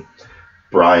 performing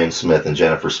Bryan Smith and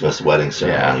Jennifer Smith's wedding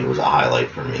ceremony was a highlight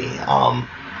for me.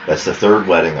 That's the 3rd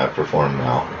wedding I've performed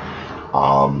now.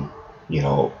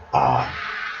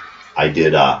 I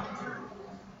did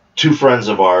two friends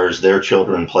of ours, their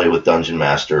children play with Dungeon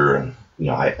Master, and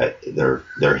they're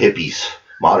hippies,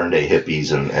 modern day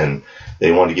hippies, and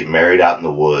they wanted to get married out in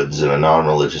the woods in a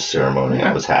non-religious ceremony.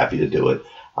 I was happy to do it.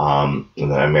 And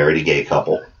then I married a gay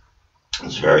couple. I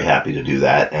was very happy to do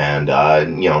that, and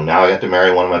now I got to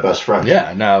marry one of my best friends.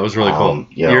 Yeah, no, it was really cool.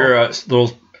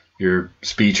 Your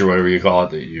speech or whatever you call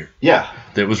it,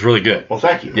 that was really good. Well,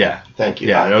 thank you. Yeah, thank you.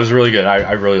 Yeah, it was really good.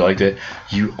 I really liked it.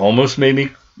 You almost made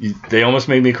me. They almost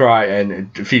made me cry,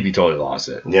 and Phoebe totally lost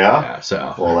it. Yeah.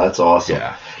 So. Well, that's awesome.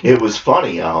 Yeah. It was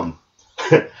funny.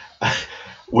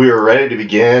 We were ready to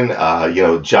begin.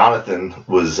 Jonathan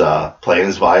was playing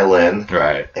his violin.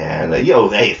 Right. And,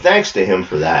 hey, thanks to him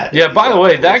for that. Yeah, by the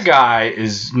way, that guy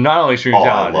is not only extremely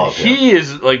talented. I love him. He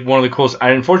is, like, one of the coolest.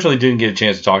 I unfortunately didn't get a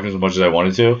chance to talk to him as much as I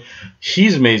wanted to.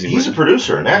 He's amazing. He's a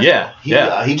producer in Nashville.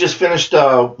 Yeah. He just finished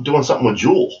doing something with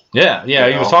Jewel. Yeah,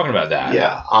 he was talking about that.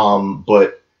 Yeah.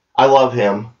 But I love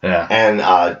him. Yeah.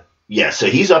 And, so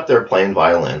he's up there playing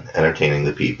violin, entertaining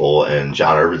the people, and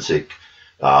John Urbansick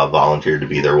volunteered to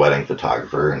be their wedding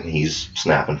photographer, and he's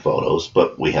snapping photos,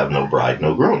 but we have no bride,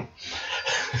 no groom.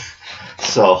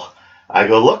 So I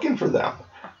go looking for them,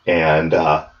 and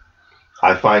I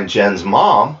find Jen's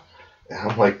mom,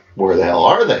 and I'm like, where the hell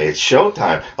are they? It's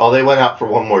showtime. Oh, they went out for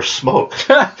one more smoke.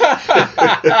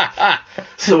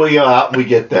 So we go out and we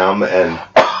get them, and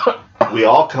we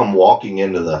all come walking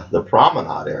into the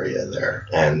promenade area there,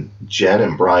 and Jen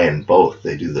and Bryan both,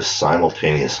 they do this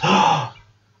simultaneous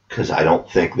because I don't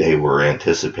think they were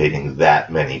anticipating that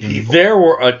many people. There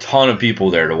were a ton of people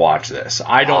there to watch this.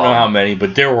 I don't know how many,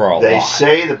 but there were a lot. They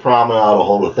say the promenade will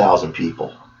hold 1,000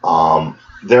 people.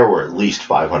 There were at least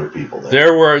 500 people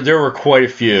there. There were quite a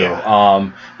few.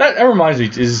 Yeah. That reminds me,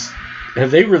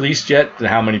 have they released yet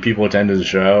how many people attended the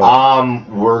show?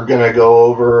 We're gonna go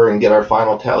over and get our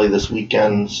final tally this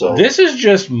weekend. So this is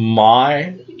just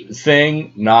my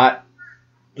thing, not.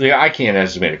 I can't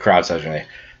estimate a crowd size or anything.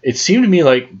 It seemed to me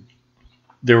like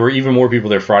there were even more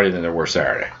people there Friday than there were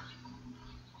Saturday.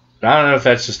 I don't know if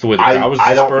that's just the way the crowd was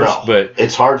dispersed, but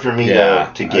it's hard for me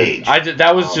to gauge.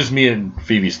 That was just me and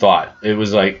Phoebe's thought. It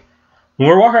was like when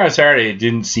we were walking around Saturday, it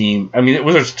didn't seem. I mean, there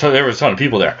was a ton of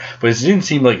people there, but it didn't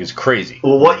seem like it's crazy.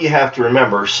 Well, what you have to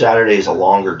remember, Saturday is a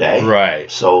longer day, right?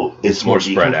 So it's more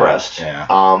decompressed. Yeah.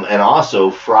 And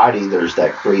also Friday, there's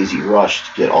that crazy rush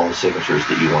to get all the signatures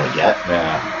that you want to get.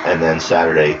 Yeah. And then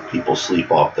Saturday, people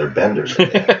sleep off their benders.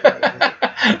 It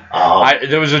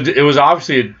was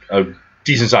obviously a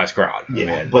decent sized crowd.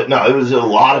 Yeah, but no, it was a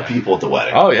lot of people at the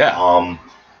wedding. Oh yeah.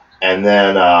 And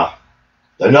then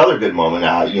another good moment.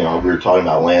 We were talking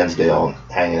about Lansdale and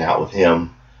hanging out with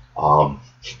him.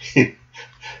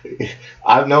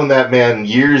 I've known that man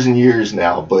years and years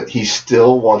now, but he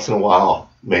still once in a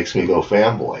while makes me go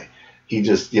fanboy. He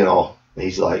just,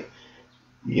 he's like,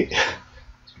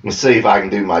 let's see if I can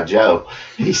do my Joe.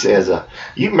 He says,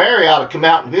 you Mary ought to come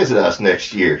out and visit us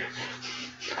next year.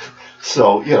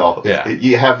 So,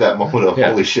 you have that moment of,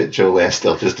 holy shit, Joe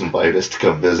Lansdale just invited us to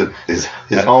come visit his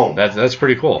home. That's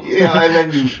pretty cool. And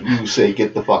then you say,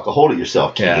 get the fuck a hold of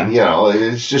yourself, Keene. Yeah.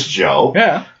 It's just Joe.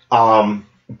 Yeah.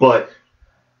 But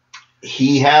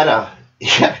he had a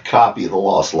copy of The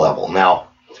Lost Level. Now,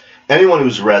 anyone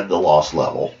who's read The Lost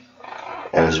Level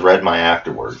and has read my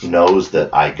afterward knows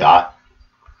that I got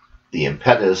the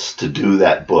impetus to do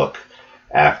that book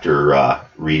after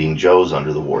reading Joe's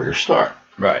Under the Warrior Star.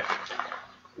 Right.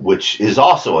 Which is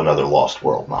also another Lost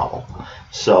World novel.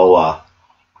 So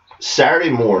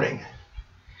Saturday morning,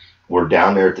 we're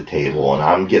down there at the table, and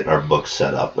I'm getting our books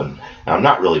set up, and I'm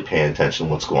not really paying attention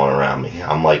to what's going on around me.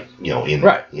 I'm like,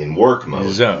 in work mode.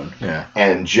 In zone, yeah.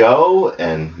 And Joe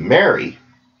and Mary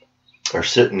are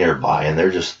sitting nearby, and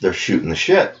they're shooting the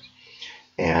shit.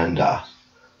 And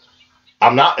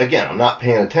I'm not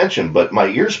paying attention, but my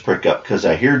ears prick up because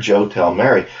I hear Joe tell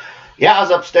Mary, yeah, I was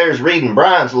upstairs reading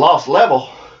Bryan's Lost Level.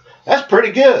 That's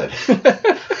pretty good. And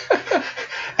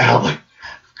I'm like,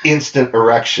 instant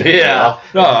erection. Yeah.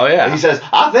 Oh, yeah. And he says,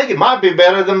 I think it might be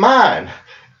better than mine.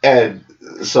 And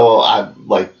so I'm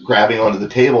like grabbing onto the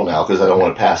table now because I don't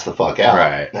want to pass the fuck out.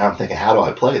 Right. Now I'm thinking, how do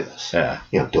I play this? Yeah.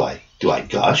 Do I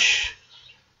gush?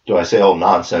 Do I say, oh,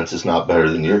 nonsense, it's not better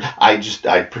than yours? I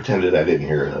pretended I didn't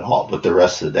hear it at all. But the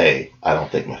rest of the day, I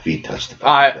don't think my feet touched the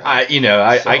ground.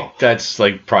 That's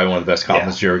like probably one of the best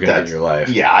compliments you're going to get in your life.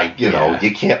 Yeah,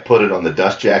 you can't put it on the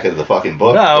dust jacket of the fucking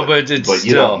book. No, but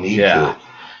you don't need to.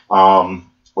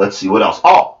 Let's see, what else?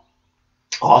 Oh,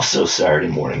 also Saturday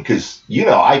morning, because,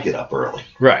 I get up early.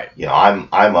 Right. I'm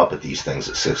up at these things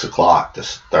at 6 o'clock to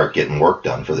start getting work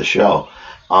done for the show.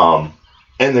 And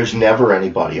there's never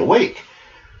anybody awake.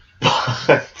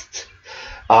 But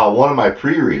one of my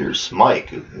pre-readers,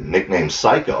 Mike, nicknamed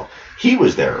Psycho, he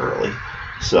was there early.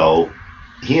 So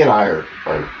he and I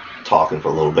are talking for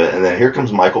a little bit, and then here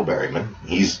comes Michael Berryman.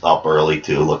 He's up early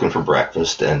too, looking for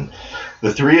breakfast, and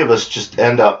the three of us just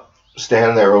end up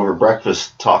standing there over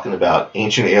breakfast talking about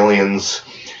ancient aliens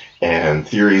and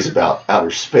theories about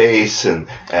outer space and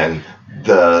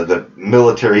the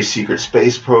military secret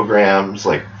space programs,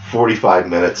 like 45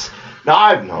 minutes. Now,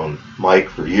 I've known Mike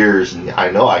for years, and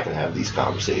I know I can have these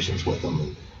conversations with him.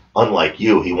 And unlike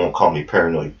you, he won't call me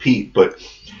Paranoid Pete, but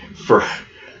for...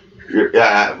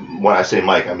 when I say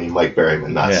Mike, I mean Mike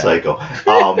Berryman, not Psycho.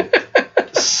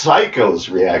 Psycho's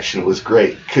reaction was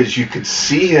great because you could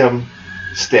see him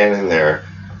standing there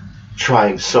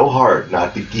trying so hard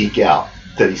not to geek out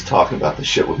that he's talking about the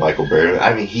shit with Michael Berryman.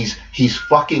 I mean, he's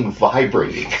fucking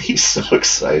vibrating. He's so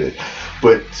excited.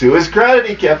 But to his credit,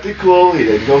 he kept it cool. He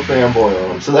didn't go fanboy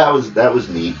on him. So that was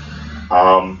neat.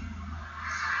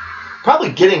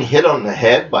 Probably getting hit on the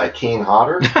head by Kane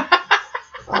Hodder.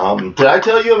 Did I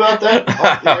tell you about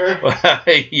that?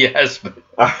 Yes.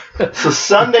 So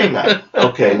Sunday night.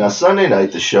 Okay, now Sunday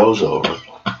night the show's over.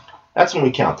 That's when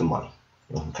we count the money.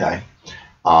 Okay.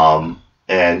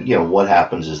 And you know what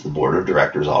happens is the board of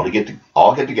directors all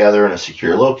get together in a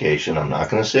secure location. I'm not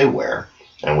going to say where.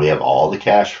 And we have all the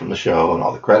cash from the show and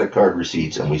all the credit card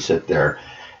receipts, and we sit there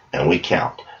and we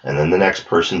count. And then the next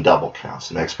person double counts.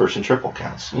 The next person triple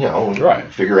counts. You know, right.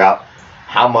 Figure out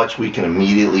how much we can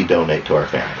immediately donate to our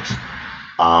families.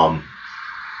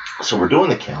 So we're doing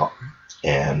the count,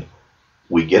 and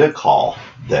we get a call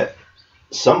that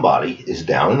somebody is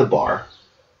down in the bar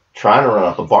trying to run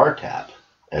up a bar tab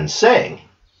and saying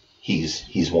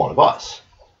he's one of us.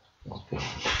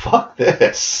 Fuck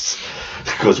this.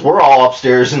 Because we're all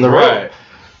upstairs in the room. Right.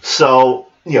 So,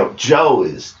 you know, Joe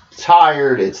is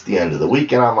tired. It's the end of the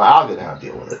weekend. I'm like, I'll go down and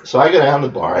deal with it. So I go down to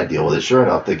the bar. I deal with it. Sure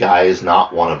enough, the guy is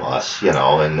not one of us, you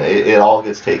know, and it all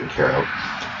gets taken care of.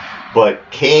 But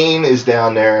Kane is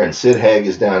down there and Sid Haig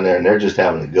is down there, and they're just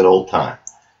having a good old time.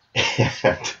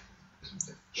 And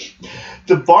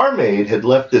the barmaid had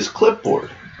left this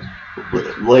clipboard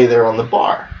lay there on the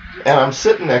bar. And I'm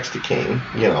sitting next to Kane,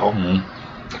 you know,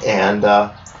 and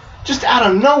just out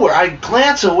of nowhere, I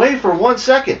glance away for 1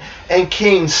 second, and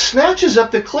Kane snatches up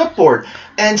the clipboard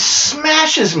and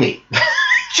smashes me.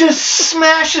 Just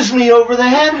smashes me over the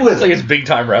head with it. It's like it's big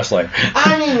time wrestling.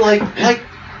 I mean, like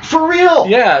for real.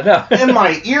 Yeah, no. And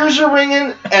my ears are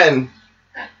ringing, and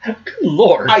good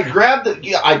Lord. I grabbed it.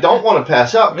 Yeah, I don't want to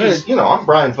pass out because, you know, I'm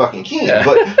Bryan fucking Keene. Yeah.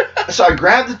 But so I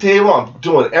grabbed the table. I'm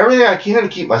doing everything I can to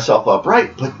keep myself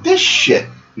upright. But this shit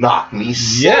knocked me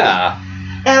silly. Yeah.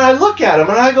 And I look at him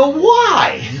and I go,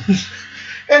 why?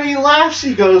 And he laughs.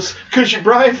 He goes, because you're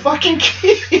Bryan fucking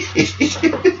Keene.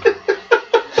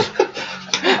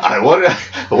 I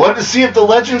wanted to see if the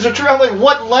legends are true. I'm like,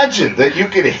 what legend that you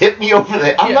could hit me over the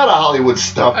head? I'm not a Hollywood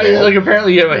stunt man. Like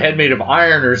apparently you have a head made of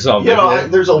iron or something. You know,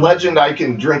 there's a legend I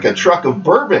can drink a truck of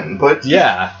bourbon, but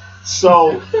yeah.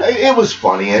 So it was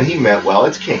funny, and he meant well.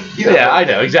 It's King. You know, yeah, I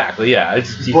know exactly. Yeah,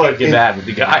 you can't get mad with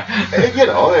the guy. You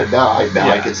know, and now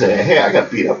I can say, hey, I got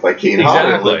beat up by Kane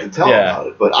Hodder. I'd like to tell about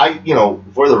it. But you know,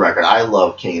 for the record, I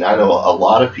love Kane. I know a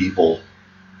lot of people.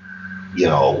 You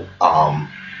know, I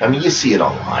mean, you see it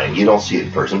online. You don't see it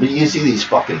in person, but you see these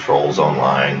fucking trolls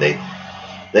online.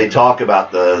 They talk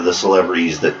about the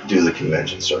celebrities that do the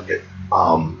convention circuit.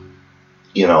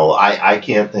 You know, I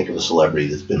can't think of a celebrity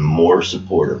that's been more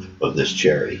supportive of this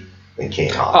charity than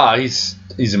Kane Hodder. Oh, he's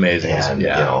amazing. And,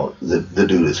 yeah. you know, the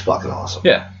dude is fucking awesome.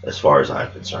 Yeah. As far as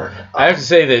I'm concerned. I have to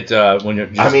say that when you're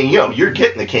just, I mean, you know, you're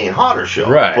getting the Kane Hodder show.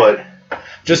 Right. But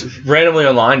just randomly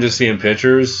online, just seeing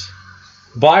pictures,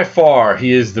 by far,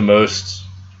 he is the most,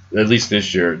 at least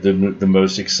this year, the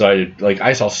most excited. Like,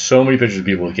 I saw so many pictures of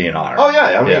people with Kane Hodder. Oh,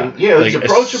 yeah. I mean, you know, like, he's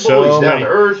approachable. He's down to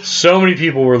earth. So many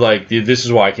people were like, this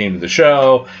is why I came to the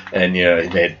show. And, you know,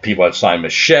 they had people had signed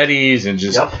machetes and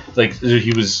just, like,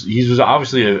 he was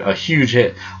obviously a huge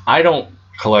hit. I don't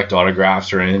collect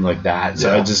autographs or anything like that.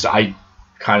 So I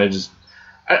kind of just,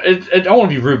 I don't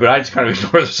want to be rude, but I just kind of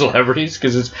ignore the celebrities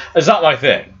because it's not my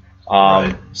thing.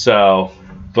 Right. So...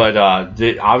 But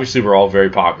they obviously were all very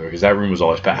popular because that room was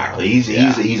always packed. No,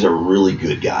 he's a really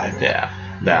good guy, man.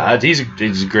 Yeah. He's a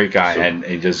great guy, and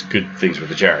he does good things with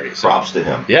the charity. So. Props to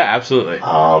him. Yeah, absolutely.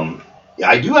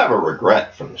 I do have a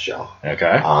regret from the show.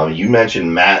 Okay. You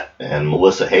mentioned Matt and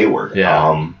Melissa Hayward.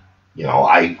 Yeah. You know,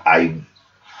 I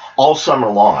all summer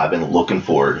long I've been looking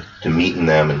forward to meeting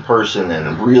them in person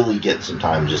and really getting some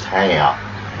time to just hang out.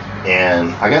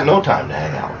 And I got no time to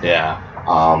hang out with them. Yeah.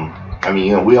 I mean,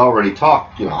 you know, we already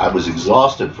talked. You know, I was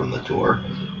exhausted from the tour.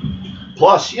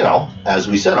 Plus, you know, as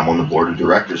we said, I'm on the board of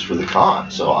directors for the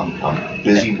con, so I'm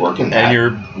busy working that. And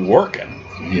you're working,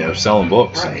 you know, selling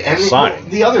books Right. and And signing.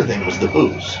 the other thing was the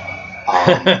booze.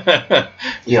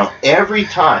 You know, every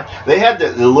time they had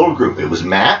the little group, it was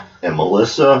Matt and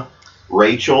Melissa,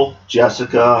 Rachel,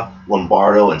 Jessica,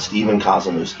 Lombardo, and Steven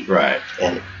Kozanowski. Right.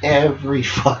 And every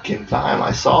fucking time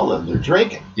I saw them, they're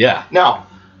drinking. Yeah. Now,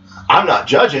 I'm not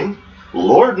judging.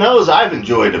 Lord knows I've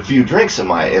enjoyed a few drinks in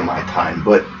my time,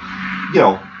 but you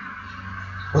know,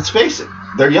 let's face it,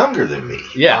 they're younger than me.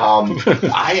 Yeah.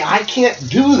 I can't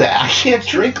do that. I can't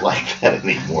drink like that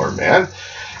anymore, man.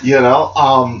 You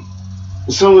know,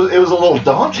 so it was a little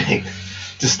daunting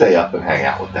to stay up and hang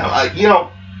out with them. You know,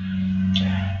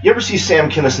 you ever see Sam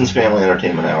Kinnison's Family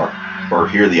Entertainment Hour or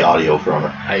hear the audio from it?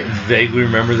 I vaguely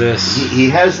remember this. He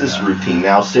has this routine.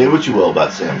 Now, say what you will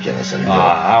about Sam Kinison. You know,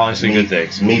 I only see good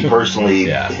things. Me personally,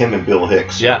 him and Bill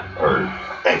Hicks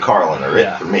and Carlin are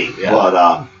it for me. Yeah.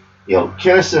 But, you know,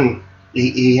 Kinnison,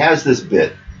 he has this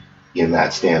bit in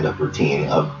that stand-up routine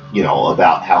of, you know,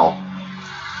 about how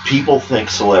people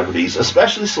think celebrities,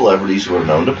 especially celebrities who are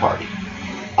known to party,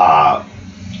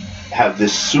 have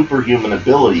this superhuman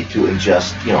ability to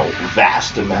ingest, you know,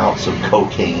 vast amounts of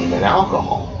cocaine and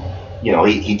alcohol. You know,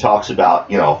 he talks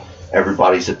about, you know,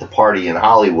 everybody's at the party in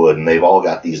Hollywood and they've all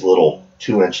got these little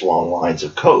 2-inch long lines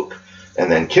of coke. And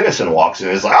then Kinnison walks in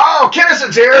and is like, oh,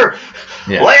 Kinnison's here.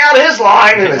 Yeah. Lay out his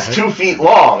line, and it's 2 feet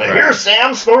long. And here's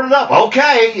Sam snorting up.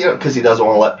 Okay, you know, because he doesn't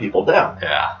want to let people down.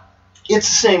 Yeah. It's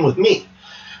the same with me.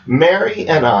 Mary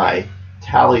and I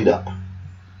tallied up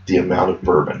the amount of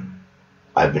bourbon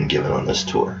I've been given on this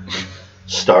tour,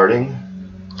 starting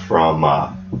from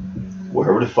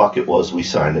wherever the fuck it was we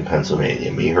signed in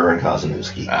Pennsylvania, me, her, and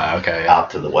Kozanowski, out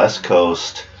to the West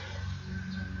Coast,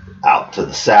 out to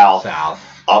the South.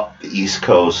 Up the East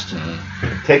Coast.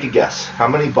 Mm-hmm. Take a guess. How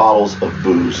many bottles of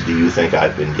booze do you think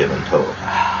I've been given total?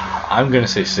 I'm going to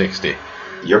say 60.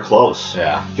 You're close.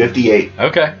 Yeah. 58.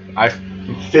 Okay.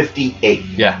 58.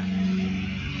 Yeah.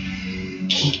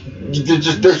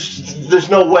 There's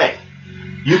no way.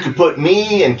 You could put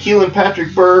me and Keelan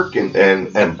Patrick Burke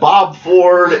and Bob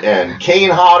Ford and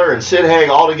Kane Hodder and Sid Haig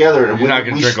all together, and we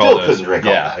still couldn't drink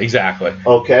all that. Yeah, exactly.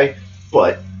 Okay?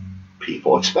 But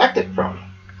people expect it from me.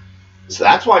 So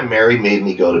that's why Mary made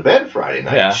me go to bed Friday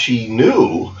night. Yeah. She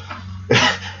knew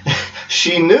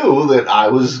that I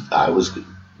was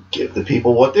give the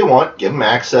people what they want, give them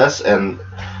access,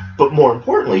 but more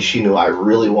importantly, she knew I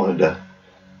really wanted to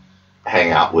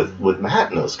hang out with Matt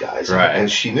and those guys. Right. And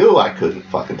she knew I couldn't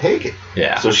fucking take it.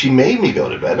 Yeah. So she made me go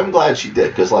to bed. I'm glad she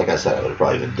did, because like I said, I would have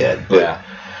probably been dead. But,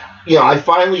 you know, I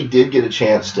finally did get a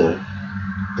chance to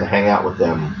hang out with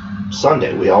them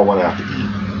Sunday. We all went out to eat.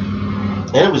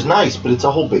 And it was nice, but it's a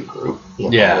whole big group. You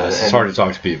know? Yeah, it's hard to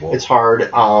talk to people. It's hard,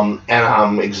 and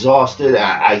I'm exhausted.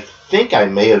 I think I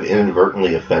may have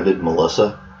inadvertently offended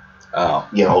Melissa. Oh.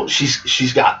 You know,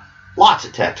 she's got lots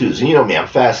of tattoos, and you know me, I'm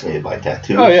fascinated by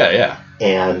tattoos. Oh, yeah.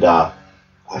 And I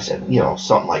said, you know,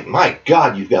 something like, my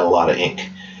God, you've got a lot of ink.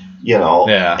 You know?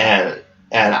 Yeah.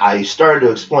 And I started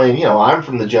to explain, you know, I'm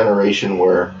from the generation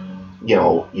where, you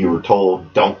know, you were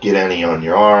told, don't get any on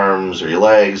your arms or your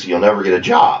legs, you'll never get a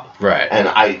job. Right. And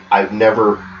I've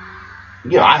never,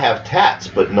 you know, I have tats,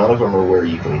 but none of them are where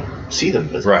you can see them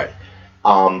visibly. Right.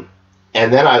 And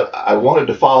then I wanted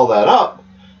to follow that up.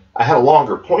 I had a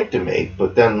longer point to make,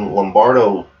 but then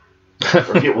Lombardo, I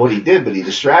forget what he did, but he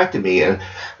distracted me. And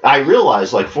I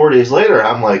realized, like, 4 days later,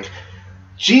 I'm like,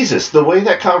 Jesus, the way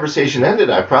that conversation ended,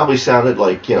 I probably sounded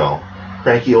like, you know,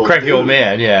 cranky old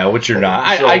man, yeah, which you're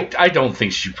not. So, I don't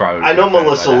think she probably. I know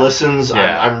Melissa listens.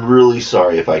 Yeah. I'm really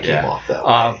sorry if I came off that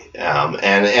way.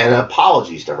 And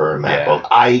apologies to her and Matt both.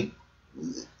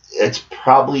 It's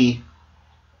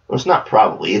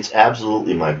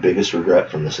absolutely my biggest regret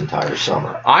from this entire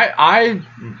summer. I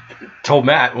told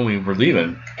Matt when we were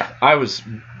leaving, I was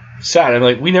sad. I'm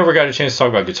like, we never got a chance to talk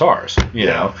about guitars, you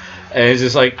know, and it's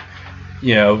just like,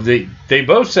 you know, they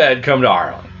both said come to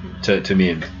Ireland. To me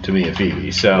and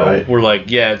Phoebe, so we're like,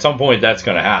 yeah, at some point that's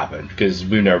going to happen because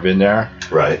we've never been there.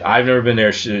 Right. I've never been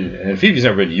there, and Phoebe's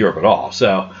never been to Europe at all.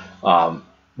 So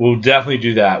we'll definitely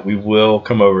do that. We will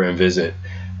come over and visit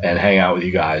and hang out with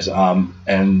you guys. And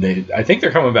I think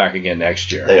they're coming back again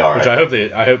next year. They are, which I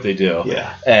hope they do.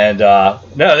 Yeah. And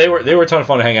no, they were a ton of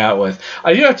fun to hang out with.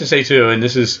 I do have to say too, and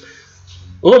this is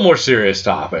a little more serious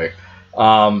topic.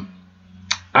 I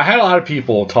had a lot of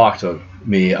people talk to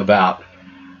me about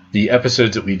the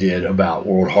episodes that we did about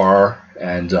World Horror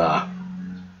and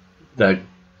the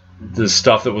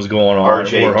stuff that was going on.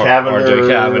 RJ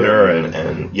Cavender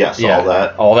and yes,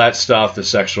 all that stuff, the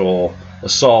sexual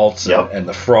assaults and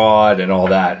the fraud and all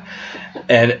that.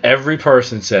 And every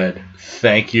person said,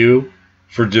 thank you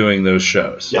for doing those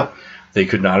shows. Yep. They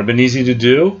could not have been easy to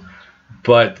do,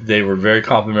 but they were very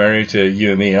complimentary to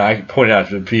you and me. And I pointed out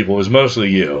to the people, it was mostly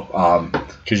you,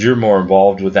 because you're more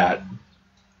involved with that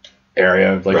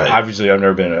area. Like, obviously, I've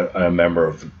never been a member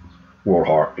of World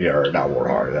Heart, or not World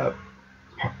Heart,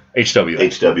 HWA.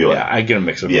 HWA. Yeah, I get them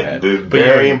mixed up. Yeah,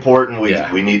 very important.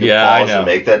 We need to pause and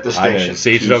make that distinction. It's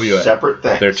HWA. Separate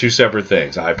things. They're two separate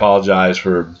things. I apologize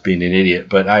for being an idiot,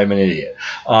 but I am an idiot.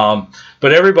 But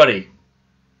everybody,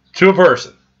 to a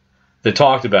person that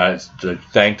talked about it,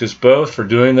 thanked us both for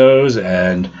doing those,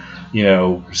 and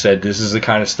said this is the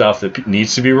kind of stuff that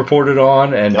needs to be reported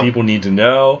on, and people need to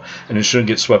know, and it shouldn't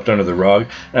get swept under the rug.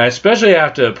 And I especially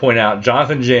have to point out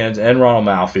Jonathan Jans and Ronald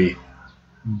Malfi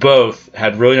both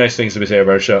had really nice things to say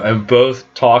about our show, and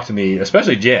both talked to me,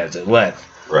 especially Jans, at length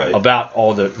about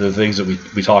all the things that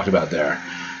we talked about there.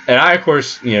 And I, of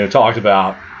course, talked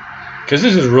about, because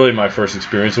this is really my first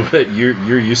experience with it.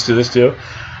 You're used to this too.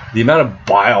 The amount of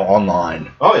bile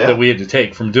online that we had to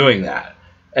take from doing that.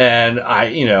 And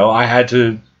I had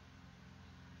to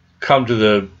come to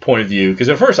the point of view, because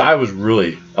at first I was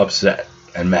really upset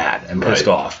and mad and pissed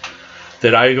off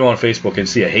that I go on Facebook and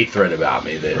see a hate thread about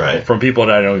me from people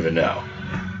that I don't even know.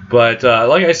 But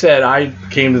like I said, I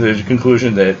came to the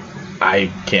conclusion that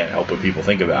I can't help what people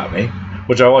think about me,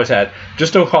 which I always had.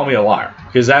 Just don't call me a liar,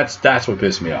 because that's what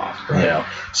pissed me off.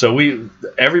 So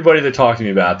everybody that talked to me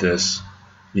about this,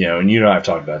 and I've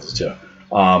talked about this too.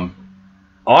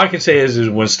 All I can say is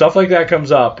when stuff like that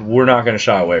comes up, we're not going to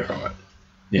shy away from it.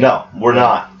 No, we're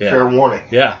not. Fair warning.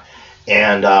 Yeah.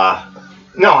 And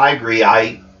no, I agree.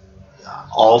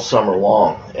 All summer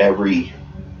long, every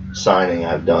signing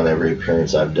I've done, every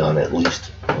appearance I've done, at least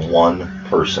one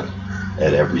person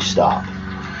at every stop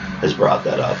has brought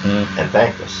that up and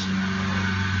thanked us.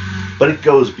 But it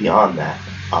goes beyond that.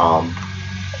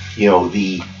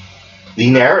 The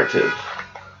narrative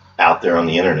out there on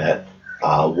the internet,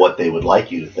 what they would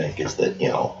like you to think is that, the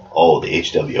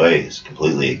HWA is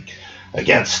completely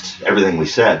against everything we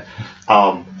said.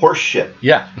 Horse shit.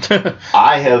 Yeah.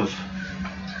 I have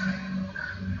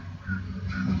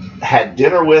had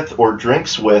dinner with or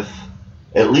drinks with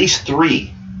at least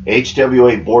 3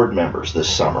 HWA board members this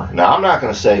summer. Now, I'm not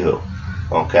going to say who,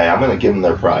 okay? I'm going to give them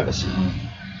their privacy.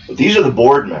 But these are the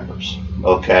board members,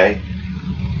 okay,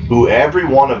 who every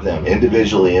one of them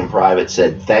individually in private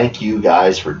said, thank you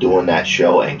guys for doing that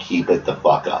show and keep it the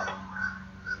fuck up.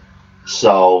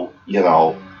 So,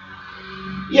 yeah,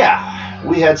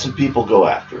 we had some people go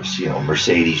after us,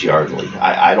 Mercedes Yardley.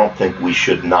 I don't think we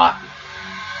should not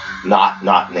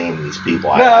name these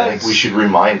people. I think we should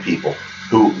remind people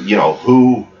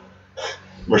who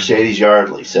Mercedes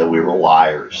Yardley said we were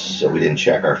liars, said we didn't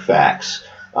check our facts.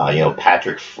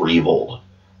 Patrick Freevold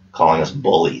calling us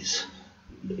bullies.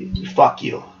 Fuck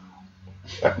you.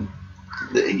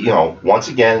 Once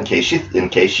again, in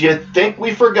case you think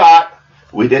we forgot,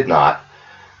 we did not.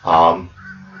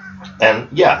 And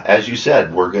yeah, as you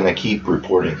said, we're going to keep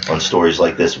reporting on stories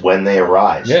like this when they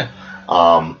arise. Yeah.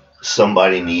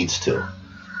 Somebody needs to.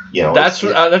 That's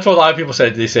what a lot of people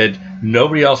said. They said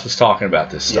nobody else was talking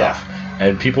about this stuff,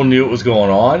 and people knew it was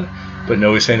going on, but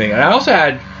nobody said anything. And I also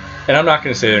had, and I'm not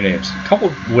going to say their names, a couple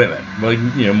of women,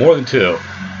 more than 2,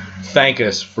 thank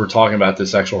us for talking about the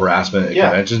sexual harassment at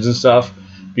conventions and stuff,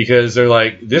 because they're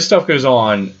like, this stuff goes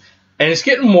on, and it's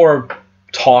getting more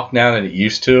talk now than it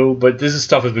used to, but this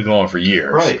stuff has been going on for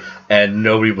years, and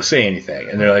nobody will say anything.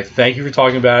 And they're like, thank you for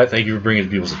talking about it, thank you for bringing it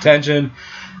to people's attention.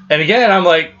 And again, I'm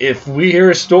like, if we hear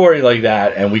a story like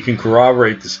that and we can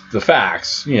corroborate the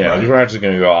facts, we're not just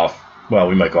going to go off. Well,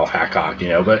 we might go off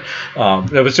Hackcock, but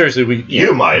seriously,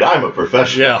 you might. I'm a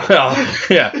professional.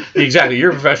 Yeah, exactly.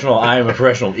 You're a professional. I am a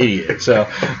professional idiot. So,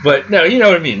 but no, you know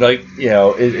what I mean. Like,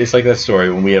 it's like that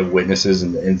story when we have witnesses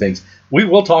and things. We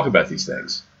will talk about these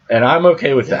things, and I'm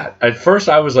okay with that. At first,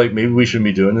 I was like, maybe we shouldn't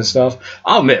be doing this stuff.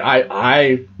 I'll admit,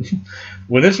 I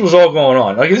when this was all going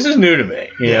on, like, this is new to me,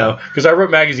 because I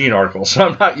wrote magazine articles, so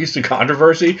I'm not used to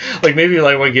controversy. Like, maybe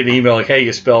when I get an email like, hey,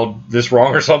 you spelled this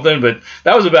wrong or something, but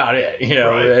that was about it,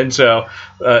 And so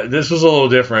this was a little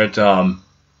different.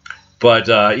 But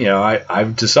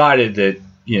I've decided that,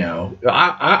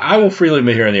 I will freely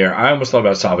admit here in the air, I almost thought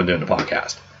about stopping doing the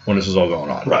podcast when this was all going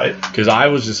on. Right. Because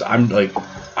I'm like,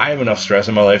 I have enough stress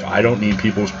in my life. I don't need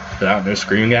people out there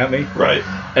screaming at me. Right.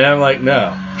 And I'm like,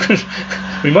 no.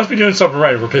 We must be doing something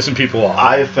right if we're pissing people off.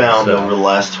 I have found over the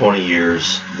last 20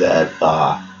 years that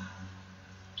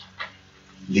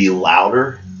the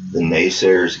louder the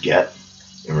naysayers get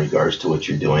in regards to what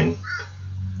you're doing,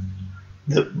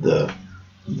 the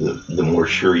the more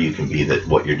sure you can be that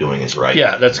what you're doing is right.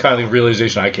 Yeah, that's kind of the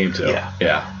realization I came to.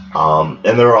 Yeah.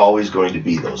 And there are always going to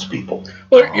be those people.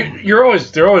 Well, they're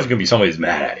always going to be somebody who's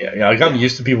mad at you. You know, like I'm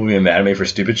used to people being mad at me for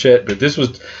stupid shit, but this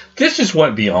just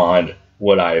went beyond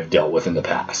what I've dealt with in the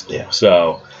past. Yeah.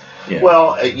 So. Yeah.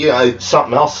 Well,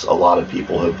 something else a lot of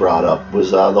people have brought up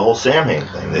was the whole Samhain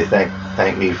thing. They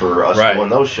thank me for us doing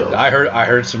those shows. I heard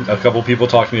a couple people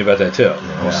talk to me about that too.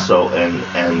 So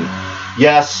and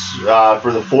yes,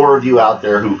 for the 4 of you out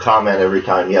there who comment every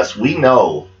time, yes, we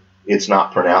know it's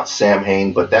not pronounced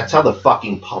Samhain, but that's how the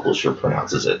fucking publisher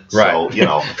pronounces it. Right.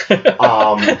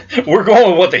 So we're going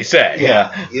with what they say.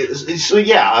 Yeah. So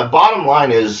bottom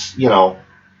line is,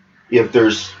 if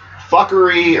there's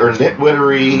fuckery or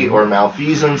nitwittery or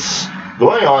malfeasance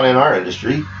going on in our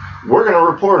industry, we're going to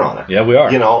report on it. Yeah, we are.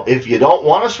 If you don't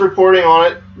want us reporting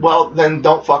on it, well, then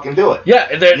don't fucking do it.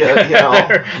 Yeah,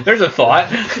 there's a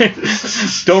thought.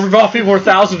 Don't involve people with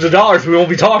thousands of dollars. We won't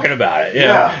be talking about it.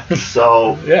 Yeah.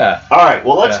 So. Yeah. All right.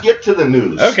 Well, let's get to the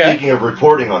news. Okay. Speaking of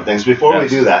reporting on things, before we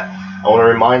do that, I want to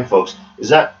remind folks: is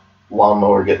that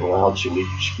lawnmower getting loud? Should we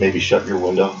maybe shut your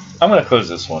window? I'm going to close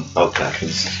this one. Okay.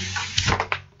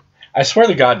 I swear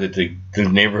to God that the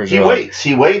neighborhoods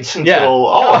He waits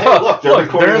until, hey, look, they're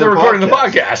recording the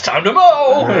podcast. Time to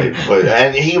mow. Right.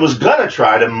 And he was going to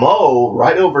try to mow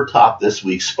right over top this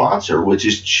week's sponsor, which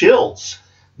is Chills,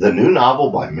 the new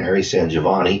novel by Mary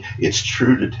Sangiovanni. It's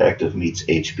True Detective meets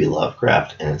H.P.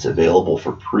 Lovecraft, and it's available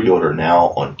for pre-order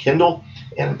now on Kindle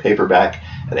and in paperback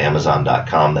at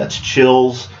Amazon.com. That's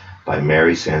Chills by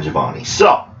Mary Sangiovanni.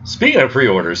 So, speaking of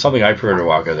pre-orders, something I pre-ordered a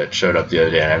while ago that showed up the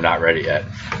other day and I've not read it yet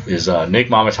is Nick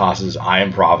Mamatas's I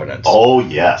Am Providence. Oh,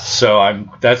 yes. So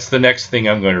that's the next thing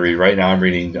I'm going to read. Right now I'm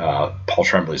reading Paul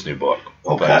Tremblay's new book.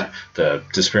 Okay. The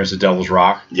Disappearance of Devil's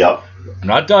Rock. Yep. I'm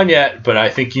not done yet, but I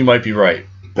think you might be right.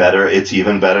 Better. It's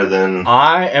even better than...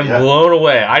 I am blown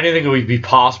away. I didn't think it would be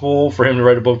possible for him to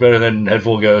write a book better than Head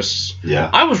Full of Ghosts. Yeah.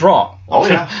 I was wrong. Oh,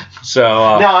 yeah. So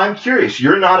now, I'm curious.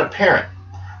 You're not a parent.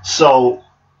 So...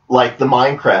 like the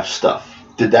Minecraft stuff,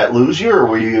 did that lose you, or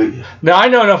were you... No, I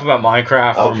know enough about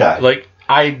Minecraft. Okay.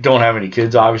 I don't have any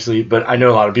kids, obviously, but I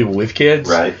know a lot of people with kids.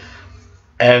 Right.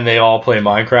 And they all play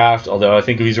Minecraft, although I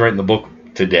think if he's writing the book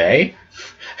today,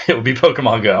 it would be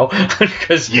Pokemon Go.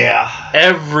 Because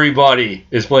everybody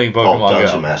is playing Pokemon Go.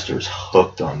 Dungeon Master is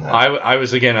hooked on that. I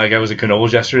was at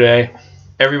Knoebels yesterday.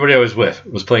 Everybody I was with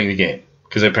was playing the game.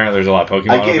 Because apparently there's a lot of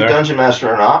Pokemon I gave there. Dungeon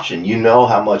Master an option. You know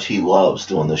how much he loves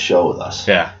doing this show with us.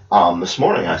 Yeah. This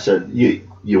morning I said,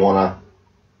 you want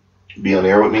to be on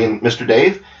air with me and Mr.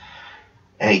 Dave?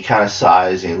 And he kind of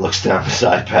sighs and he looks down his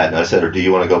iPad and I said, or do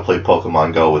you want to go play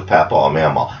Pokemon Go with Papa and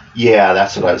Mama? Yeah,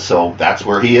 so that's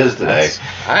where he is today.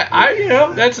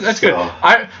 That's good.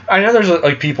 I know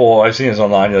there's people, I've seen this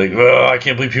online, you're like, oh, I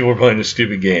can't believe people are playing this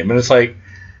stupid game. And it's like,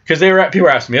 because people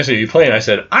were asking me yesterday, are you playing? I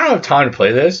said, I don't have time to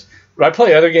play this. But I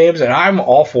play other games, and I'm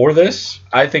all for this.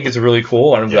 I think it's really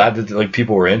cool, and I'm glad that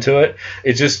people were into it.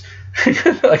 It's just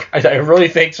I really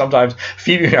think sometimes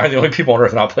Phoebe and I are the only people on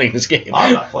Earth not playing this game.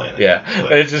 I'm not playing it. Yeah,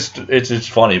 it's just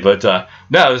funny, but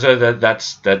no, that's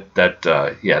the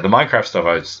Minecraft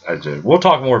stuff. We'll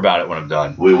talk more about it when I'm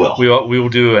done. We will. We will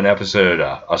do an episode,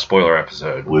 a spoiler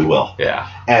episode. We will.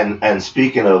 Yeah. And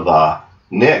speaking of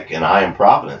Nick and I Am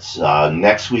Providence,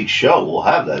 next week's show we'll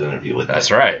have that interview with Nick.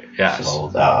 That's right. Yes. So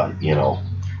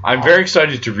I'm very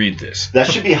excited to read this. That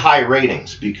should be high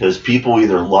ratings because people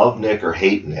either love Nick or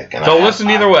hate Nick. And listen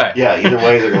either way. Yeah, either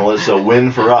way they're going to listen. So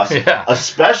win for us. Yeah.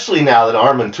 Especially now that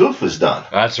Armand Toof is done.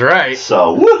 That's right.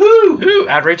 So woohoo! Ooh,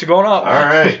 ad rates are going up. All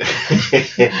right.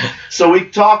 So we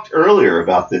talked earlier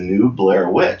about the new Blair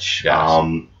Witch. Yes.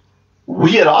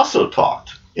 We had also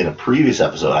talked in a previous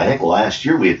episode, I think last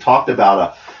year, we had talked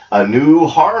about a new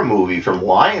horror movie from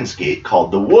Lionsgate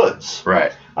called The Woods.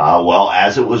 Right. Well,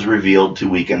 as it was revealed 2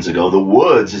 weekends ago, The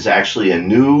Woods is actually a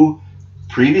new,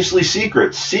 previously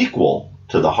secret sequel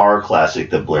to the horror classic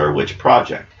The Blair Witch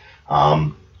Project.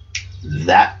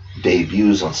 That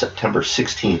debuts on September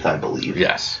 16th, I believe.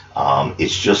 Yes.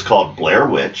 It's just called Blair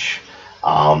Witch.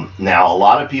 Now, a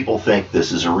lot of people think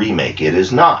this is a remake. It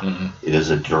is not. Mm-hmm. It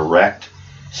is a direct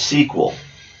sequel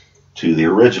to the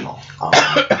original.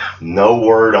 No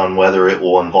word on whether it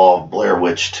will involve Blair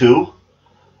Witch 2.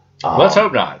 Let's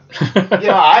hope not.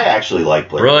 I actually like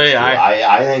Blair Witch 2. Really?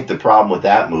 I think the problem with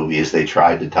that movie is they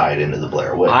tried to tie it into the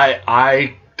Blair Witch.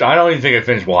 I don't even think I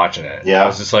finished watching it. Yeah. I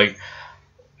was just like,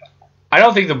 I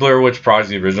don't think the Blair Witch Project,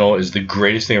 the original, is the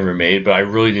greatest thing ever made, but I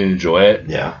really did enjoy it.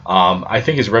 Yeah. I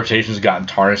think his reputation has gotten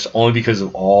tarnished only because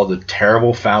of all the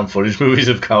terrible found footage movies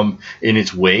have come in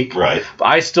its wake. Right. But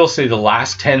I still say the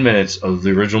last 10 minutes of the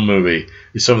original movie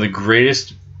is some of the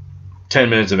greatest 10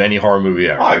 minutes of any horror movie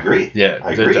ever. Oh, I agree. Yeah,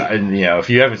 I agree. And if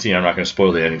you haven't seen it, I'm not going to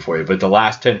spoil the ending for you. But the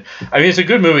last 10, I mean, it's a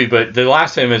good movie, but the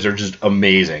last 10 minutes are just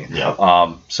amazing. Yep.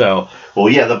 Well,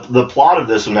 yeah, the plot of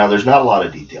this one, now there's not a lot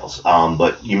of details,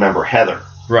 but you remember Heather,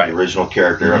 right? The original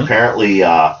character. Mm-hmm. Apparently,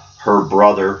 her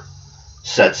brother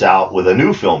sets out with a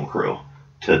new film crew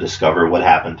to discover what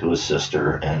happened to his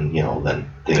sister, and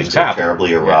then things go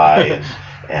terribly awry,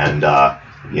 and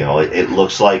it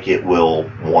looks like it will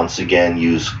once again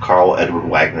use Carl Edward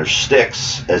Wagner's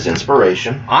Styx as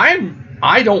inspiration.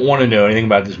 I don't want to know anything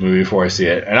about this movie before I see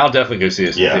it, and I'll definitely go see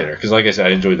this in the theater because, like I said, I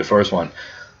enjoyed the first one.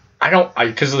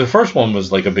 Because the first one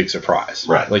was like a big surprise,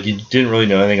 right? Like you didn't really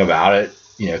know anything about it,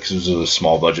 because it was a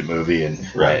small budget movie, and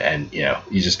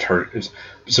you just heard.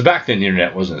 So back then the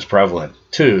internet wasn't as prevalent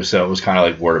too, so it was kind of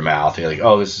like word of mouth. You're like,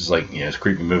 oh, this is like it's a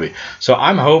creepy movie. So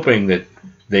I'm hoping that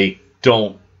they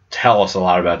don't tell us a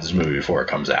lot about this movie before it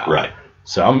comes out. Right.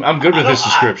 So I'm good with this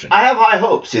description. I have high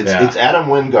hopes. It's Adam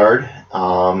Wingard,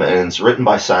 and it's written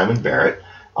by Simon Barrett.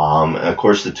 And of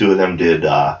course, the two of them did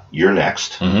You're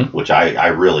Next, which I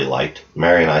really liked.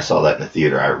 Mary and I saw that in the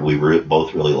theater. We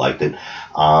both really liked it.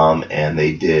 And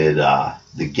they did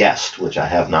The Guest, which I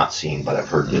have not seen, but I've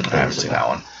heard good things. I haven't seen that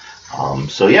one.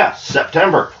 So yeah,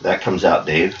 September that comes out,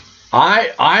 Dave.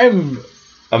 I'm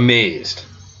amazed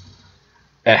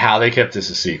at how they kept this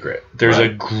a secret. There's a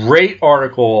great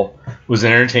article. It was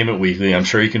in Entertainment Weekly. I'm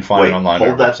sure you can find it online.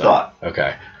 Hold that thought.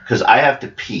 Okay. Because I have to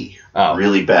pee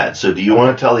really bad. So do you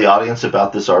want to tell the audience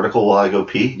about this article while I go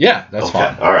pee? Yeah, that's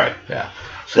fine. All right. Yeah.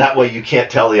 So that way you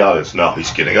can't tell the audience, no,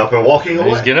 he's getting up and walking away.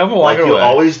 He's getting up and walking away. Like you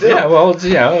always do. Yeah, well,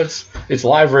 it's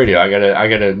live radio. I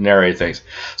gotta narrate things.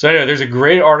 So anyway, there's a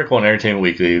great article in Entertainment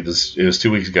Weekly. It was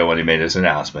 2 weeks ago when he made this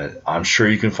announcement. I'm sure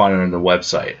you can find it on the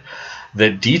website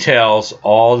that details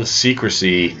all the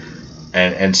secrecy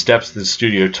and steps the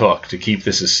studio took to keep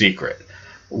this a secret.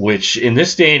 Which in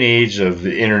this day and age of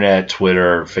the internet,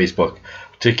 Twitter, Facebook,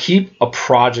 to keep a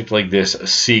project like this a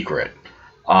secret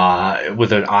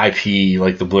with an IP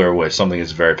like the Blair Witch, something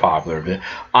that's very popular,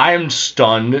 I am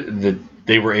stunned that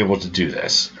they were able to do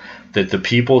this. That the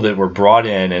people that were brought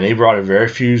in, and they brought a very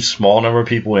few small number of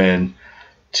people in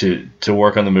to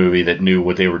work on the movie that knew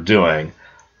what they were doing.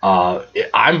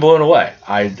 I'm blown away.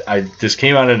 This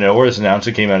came out of nowhere. This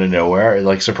announcement came out of nowhere.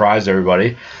 It surprised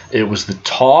everybody. It was the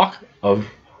talk of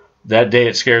that day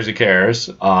at Scares and Cares,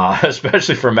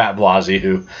 especially for Matt Blasey,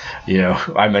 who,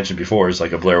 I mentioned before is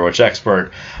like a Blair Witch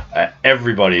expert.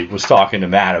 Everybody was talking to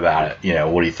Matt about it,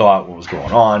 what he thought, what was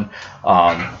going on.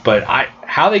 But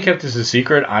how they kept this a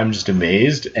secret, I'm just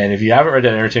amazed. And if you haven't read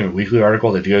that Entertainment Weekly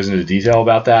article that goes into detail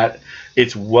about that,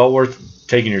 it's well worth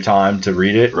taking your time to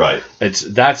read it. Right.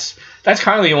 That's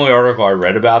kind of the only article I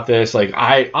read about this.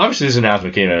 Obviously this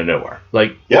announcement came out of nowhere.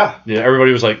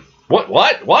 Everybody was like,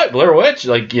 What? Blair Witch?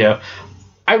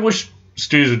 I wish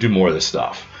studios would do more of this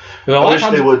stuff. I wish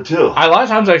they would too. A lot of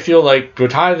times I feel like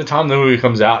by the time the movie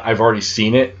comes out, I've already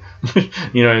seen it.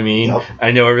 You know what I mean? Yep.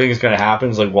 I know everything's going to happen.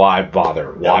 It's like, why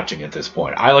bother watching at this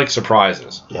point? I like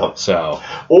surprises. Yep. So.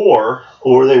 Or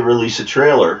they release a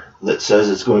trailer that says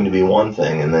it's going to be one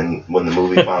thing, and then when the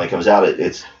movie finally comes out,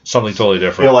 it's something totally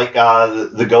different.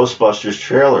 The Ghostbusters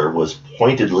trailer was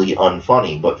pointedly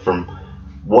unfunny, but from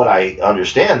what I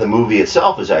understand, the movie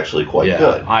itself is actually quite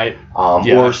good.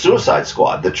 Or Suicide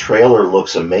Squad. The trailer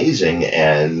looks amazing,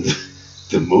 and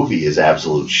the movie is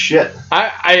absolute shit.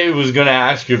 I was going to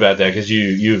ask you about that because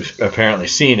you've apparently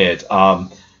seen it.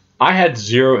 I had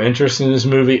zero interest in this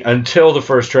movie until the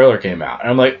first trailer came out.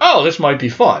 And I'm like, oh, this might be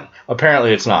fun.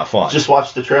 Apparently it's not fun. Just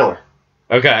watch the trailer.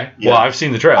 Okay. Yeah. Well, I've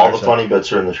seen the trailer. All the funny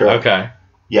bits are in the trailer. Okay.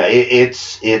 Yeah,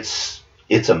 it's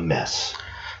a mess.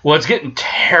 Well, it's getting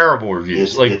terrible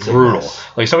reviews, it's brutal.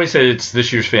 Somebody said it's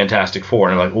this year's Fantastic Four,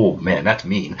 and I'm like, oh man, that's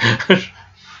mean.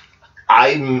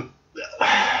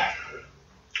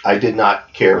 I did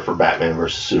not care for Batman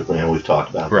vs Superman. We've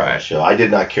talked about that on the show. I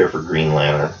did not care for Green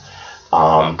Lantern.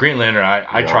 Green Lantern,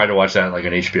 I tried to watch that like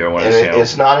an HBO one.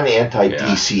 It's not an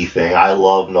anti-DC thing. I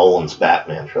love Nolan's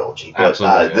Batman trilogy, but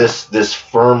this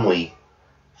firmly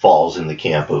falls in the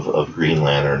camp of Green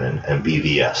Lantern and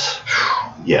BVS.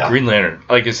 Yeah. Green Lantern,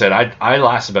 like I said, I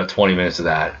lasted about 20 minutes of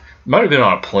that. Might have been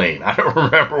on a plane. I don't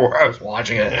remember where I was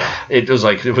watching it. Yeah. It was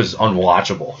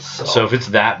unwatchable. So if it's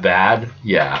that bad,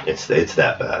 yeah. It's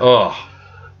that bad. Oh.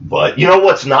 But you know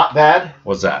what's not bad?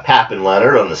 What's that? Hap and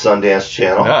Leonard on the Sundance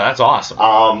Channel. Yeah, that's awesome.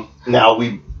 Now,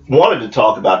 we wanted to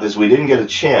talk about this. We didn't get a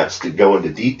chance to go into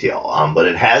detail, but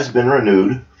it has been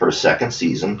renewed for a second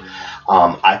season.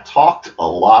 I talked a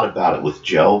lot about it with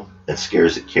Joe at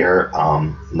Scares That Care.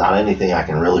 Not anything I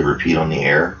can really repeat on the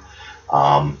air.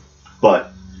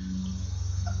 But,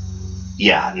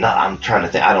 Yeah, no, I'm trying to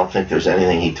think. I don't think there's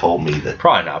anything he told me that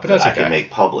Probably not, but that's I okay. can make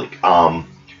public.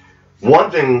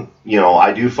 One thing,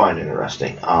 I do find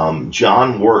interesting.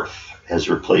 John Worth has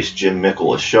replaced Jim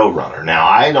Mickle as showrunner. Now,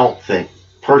 I don't think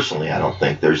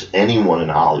there's anyone in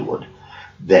Hollywood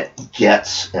that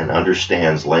gets and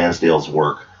understands Lansdale's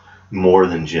work more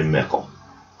than Jim Mickle.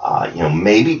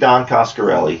 Maybe Don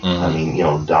Coscarelli. Mm-hmm. I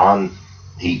mean, Don,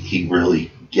 he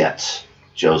really gets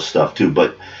Joe's stuff too.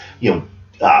 But,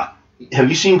 have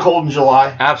you seen Cold in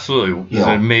July? Absolutely. It's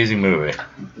an amazing movie.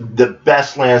 The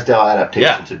best Lansdale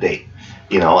adaptation to date.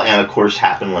 And of course,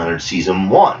 HAP LEONARD season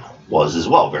 1 was as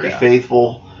well. Very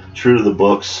faithful, true to the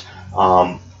books.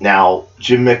 Now,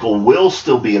 Jim Mickle will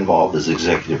still be involved as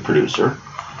executive producer.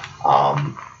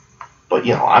 But,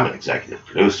 I'm an executive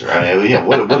producer. I mean,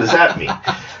 what does that mean?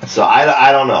 So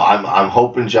I don't know. I'm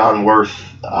hoping John Worth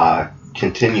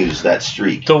continues that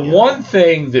streak. The one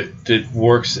thing that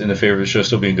works in the favor of the show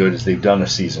still being good is they've done a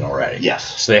season already.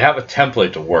 Yes. So they have a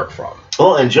template to work from.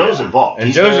 Well, and Joe's involved.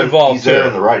 And Joe's involved He's too. there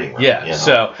in the writing room. Yeah.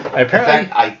 So apparently, in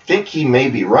fact, I think he may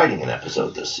be writing an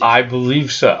episode this season. I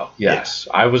believe so. Yes.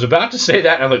 Yeah. I was about to say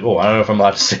that, and I'm like, I don't know if I'm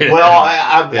allowed to say that.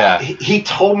 Well, he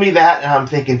told me that, and I'm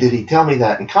thinking, did he tell me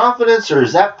that in confidence, or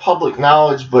is that public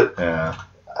knowledge? But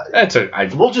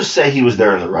we'll just say he was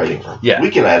there in the writing room. Yeah. We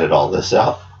can edit all this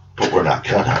out, but we're not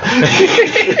gonna.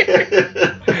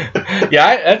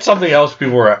 That's something else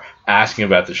people were asking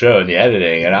about the show and the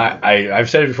editing, and I've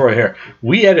said it before here.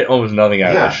 We edit almost nothing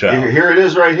out of the show. Here it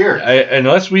is right here.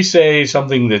 Unless we say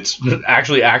something that's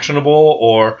actually actionable,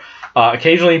 or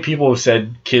occasionally people have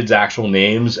said kids' actual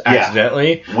names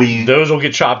accidentally. Those will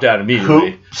get chopped out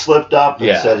immediately. Coop slipped up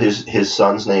and said his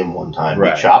son's name one time.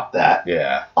 Right. We chopped that.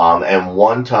 Yeah. And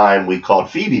one time we called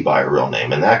Phoebe by her real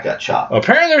name, and that got chopped.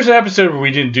 Apparently there's an episode where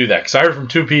we didn't do that, because I heard from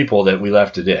 2 people that we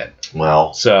left it in.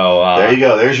 Well, so there you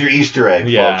go. There's your Easter egg,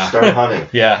 folks. Start hunting.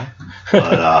 Yeah.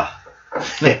 But,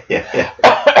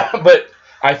 but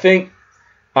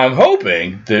I'm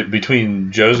hoping that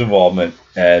between Joe's involvement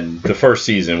and the first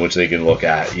season, which they can look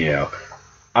at,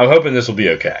 I'm hoping this will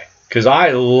be okay. Because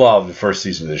I love the first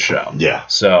season of the show. Yeah.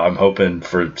 So I'm hoping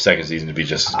for the second season to be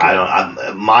just as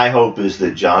good. My hope is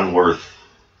that John Worth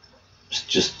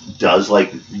just does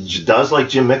like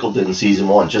Jim Mickle did in season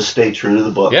 1. Just stay true to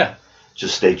the book. Yeah.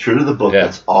 Just stay true to the book. Yeah.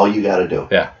 That's all you got to do.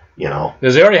 Yeah.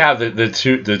 Because they already have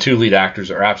the two lead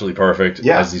actors are absolutely perfect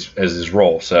as this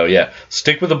role. So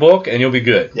stick with the book and you'll be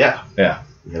good. Yeah. Yeah.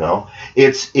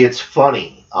 It's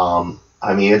funny.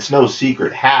 I mean, it's no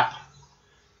secret. HAP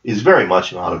is very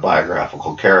much an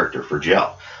autobiographical character for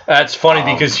Joe. That's funny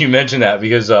because you mentioned that,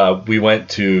 because we went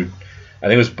to, I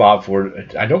think it was Bob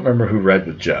Ford. I don't remember who read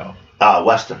with Joe.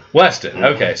 Weston. Mm-hmm.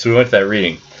 Okay, so we went to that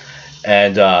reading,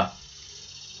 and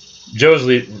Joe's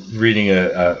reading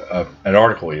an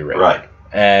article he read. Right.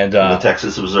 And the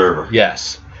Texas Observer.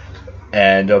 Yes.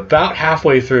 And about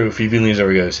halfway through, Phoebe leans over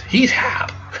and goes, "He's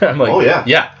HAP." I'm like, "Oh yeah,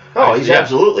 yeah." Oh, he's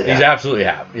absolutely HAP. He's absolutely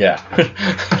HAP. Yeah.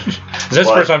 That's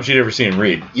the first time she'd ever seen him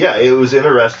read. Yeah, it was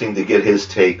interesting to get his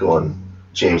take on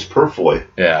James Purfoy.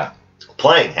 Yeah.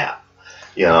 Playing HAP.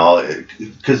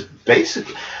 Because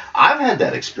basically, I've had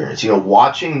that experience.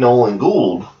 Watching Nolan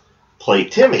Gould play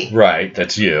Timmy. Right,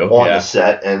 that's you. On the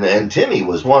set, and Timmy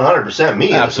was 100%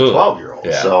 me as a 12-year-old.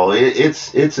 Yeah. So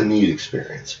it's a neat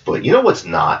experience. But you know what's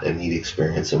not a neat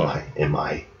experience in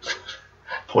my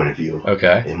point of view?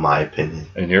 Okay. In my opinion.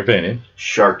 In your opinion?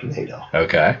 Sharknado.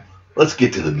 Okay. Let's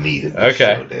get to the meat of this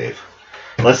show, Dave.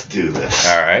 Let's do this.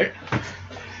 All right.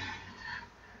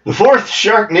 The 4th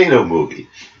Sharknado movie,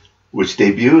 which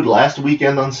debuted last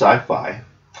weekend on Sci-Fi,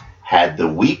 had the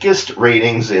weakest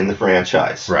ratings in the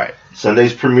franchise. Right.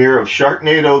 Sunday's premiere of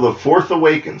Sharknado: The Fourth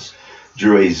Awakens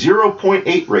drew a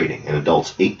 0.8 rating in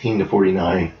adults 18 to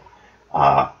 49,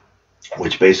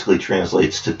 which basically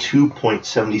translates to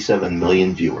 2.77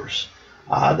 million viewers.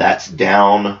 That's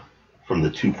down from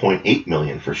the 2.8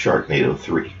 million for Sharknado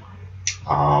 3.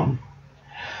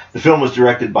 The film was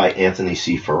directed by Anthony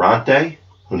C. Ferrante,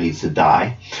 who needs to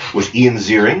die, with Ian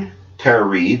Ziering, Tara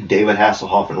Reid, David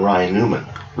Hasselhoff, and Ryan Newman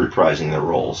reprising their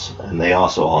roles, and they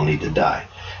also all need to die.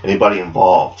 Anybody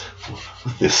involved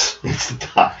with this needs to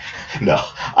die. No,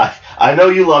 I know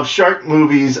you love shark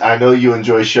movies. I know you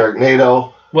enjoy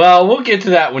Sharknado. Well, we'll get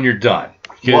to that when you're done,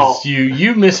 because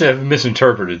you have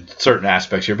misinterpreted certain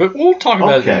aspects here, but we'll talk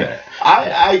about it in a minute.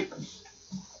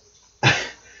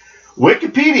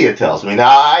 Wikipedia tells me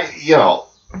now.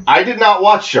 I did not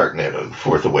watch Sharknado: The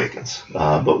Fourth Awakens,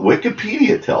 but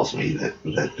Wikipedia tells me that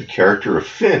the character of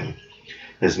Finn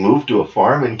has moved to a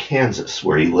farm in Kansas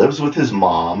where he lives with his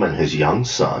mom and his young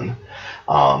son.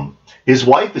 His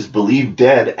wife is believed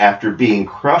dead after being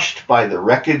crushed by the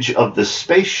wreckage of the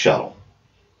space shuttle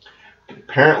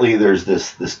apparently there's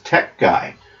this tech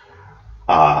guy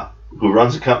who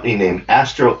runs a company named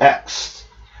Astro X,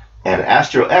 and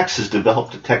Astro X has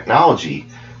developed a technology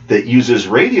that uses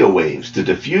radio waves to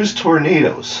diffuse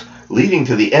tornadoes, leading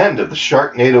to the end of the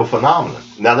Sharknado phenomenon.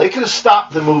 Now, they could have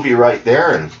stopped the movie right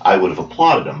there, and I would have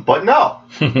applauded them, but no.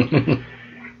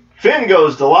 Finn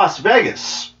goes to Las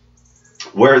Vegas,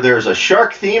 where there's a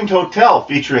shark-themed hotel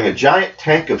featuring a giant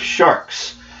tank of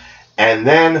sharks, and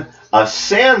then a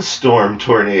sandstorm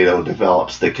tornado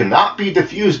develops that cannot be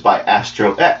diffused by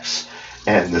Astro X,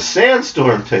 and the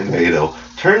sandstorm tornado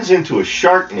turns into a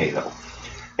Sharknado,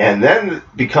 and then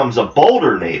becomes a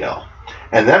Boulder-nado,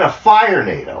 and then a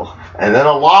Fire-nado, and then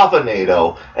a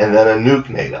Lava-nado, and then a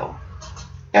Nuke-nado.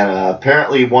 And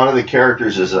apparently one of the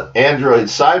characters is an android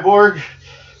cyborg,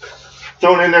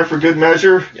 thrown in there for good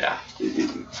measure. Yeah.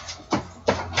 And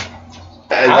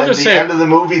then the end of the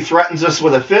movie threatens us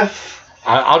with a fifth.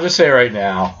 I'll just say right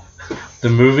now, the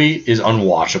movie is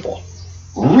unwatchable.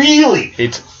 Really?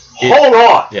 Hold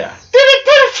on. Yeah.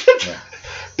 Yeah.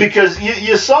 Because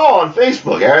you saw on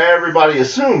Facebook, everybody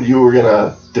assumed you were going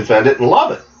to defend it and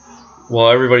love it. Well,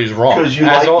 everybody's wrong. Because you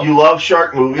love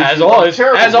shark movies. As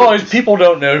always, people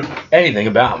don't know anything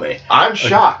about me. I'm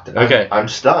shocked. Okay. I'm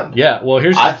stunned. Yeah, well,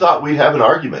 I thought we'd have an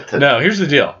argument today. No, here's the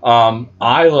deal.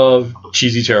 I love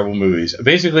cheesy, terrible movies.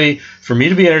 Basically, for me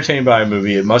to be entertained by a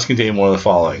movie, it must contain one of the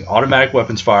following: automatic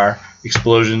weapons fire,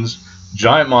 explosions,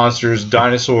 giant monsters,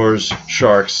 dinosaurs,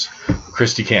 sharks,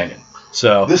 Christie Canyon.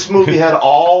 So this movie had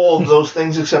all of those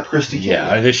things except Christie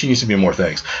Canyon. Yeah, she needs to be more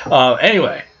things.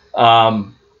 Anyway,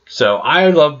 so I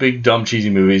love big, dumb, cheesy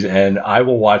movies, and I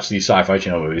will watch these Sci-Fi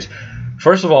Channel movies.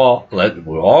 First of all,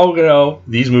 we're all going to know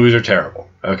these movies are terrible,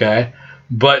 okay?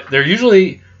 But they're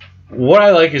usually... What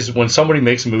I like is when somebody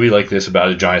makes a movie like this about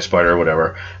a giant spider or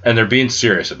whatever, and they're being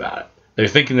serious about it. They're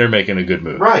thinking they're making a good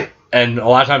movie. Right. And a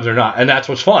lot of times they're not. And that's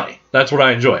what's funny. That's what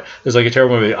I enjoy. It's like a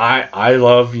terrible movie. I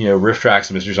love, riff tracks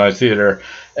and Mystery Science Theater,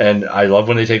 and I love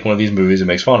when they take one of these movies and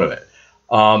makes fun of it.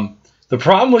 The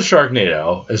problem with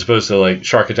Sharknado, as opposed to like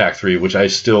Shark Attack 3, which I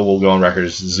still will go on record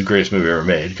as the greatest movie ever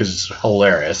made because it's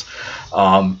hilarious.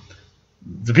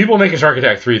 The people making Shark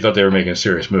Attack 3 thought they were making a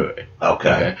serious movie.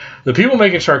 Okay. The people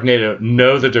making Sharknado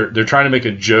know that they're trying to make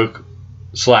a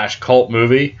joke/cult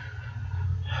movie.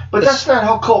 But that's not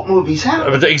how cult movies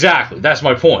happen. Exactly. That's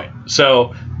my point.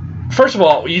 So, first of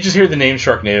all, you just hear the name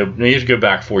Sharknado. You have to go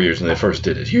back 4 years when they first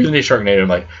did it. Here's the name Sharknado. I'm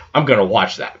like, I'm going to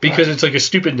watch that because it's like a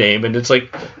stupid name and it's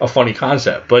like a funny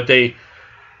concept. But the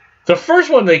first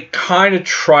one, they kind of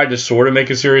tried to sort of make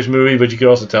a serious movie, but you could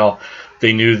also tell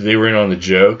they knew they were in on the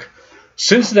joke.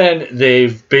 Since then,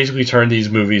 they've basically turned these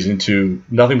movies into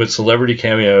nothing but celebrity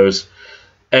cameos.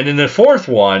 And in the fourth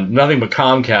one, nothing but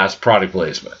Comcast product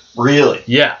placement. Really?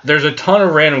 Yeah, there's a ton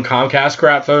of random Comcast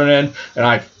crap thrown in, and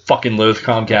I fucking loathe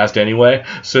Comcast anyway,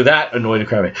 so that annoyed the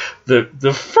crap out of me.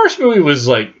 The first movie was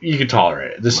like, you could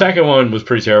tolerate it. The second one was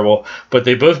pretty terrible, but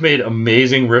they both made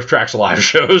amazing Riff Tracks Live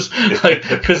shows.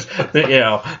 Because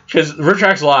Riff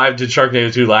Tracks Live did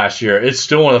Sharknado 2 last year. It's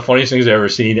still one of the funniest things I've ever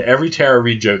seen. Every Tara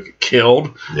Reid joke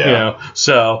killed. Yeah.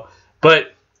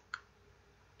 But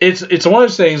it's one of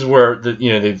those things where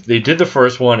they did the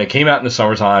first one. It came out in the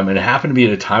summertime, and it happened to be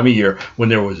at a time of year when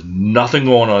there was nothing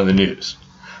going on in the news.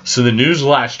 So the news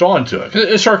latched on to it.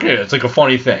 It's Sharknado. It's like a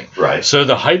funny thing. Right. So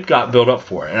the hype got built up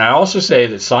for it. And I also say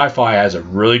that Sci-Fi has a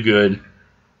really good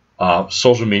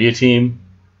social media team.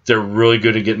 They're really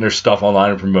good at getting their stuff online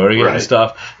and promoting it and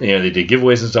stuff. They did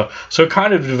giveaways and stuff. So it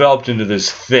kind of developed into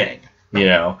this thing,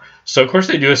 So, of course,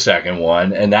 they do a second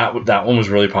one, and that one was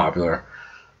really popular.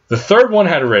 The third one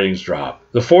had a ratings drop.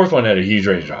 The fourth one had a huge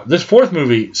ratings drop. This fourth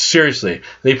movie, seriously,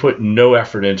 they put no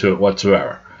effort into it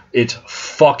whatsoever. It's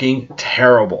fucking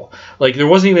terrible. Like, there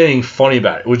wasn't even anything funny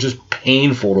about it. It was just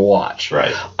painful to watch.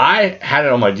 Right. I had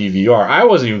it on my DVR. I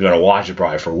wasn't even going to watch it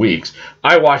probably for weeks.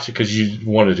 I watched it because you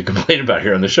wanted to complain about it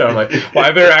here on the show. I'm like, well,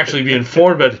 I better actually be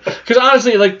informed about it. Because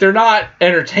honestly, like, they're not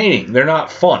entertaining. They're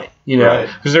not funny.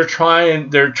 Because they're trying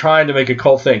to make a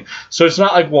cult thing. So it's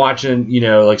not like watching,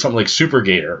 like something like Super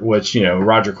Gator, which,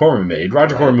 Roger Corman made.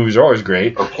 Roger Corman movies are always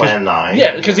great. Or Plan 9.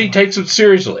 Yeah, because he takes it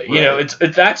seriously. Right.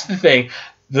 That's the thing.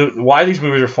 Why these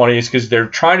movies are funny is because they're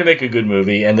trying to make a good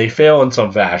movie and they fail in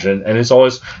some fashion, and it's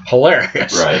always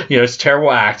hilarious. Right. It's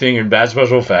terrible acting and bad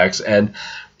special effects, and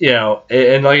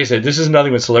and like I said, this is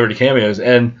nothing but celebrity cameos.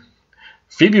 And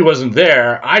Phoebe wasn't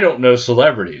there. I don't know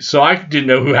celebrities, so I didn't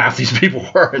know who half these people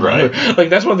were. Right. Like,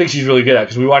 that's one thing she's really good at,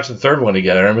 because we watched the third one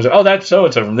together, and I was like, oh, that's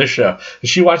so-and-so from this show. And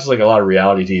she watches, like, a lot of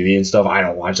reality TV and stuff. I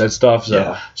don't watch that stuff,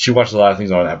 so she watches a lot of things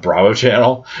on that Bravo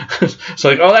channel. So,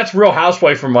 like, oh, that's Real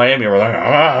Housewife from Miami. And we're like,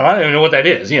 I don't even know what that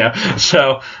is, you know.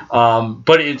 So,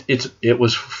 but it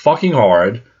was fucking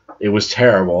hard. It was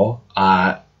terrible.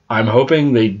 I'm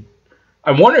hoping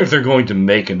I'm wondering if they're going to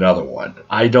make another one.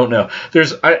 I don't know.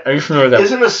 Are you familiar with that?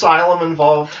 Isn't Asylum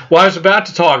involved? Well, I was about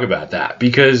to talk about that,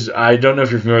 because I don't know if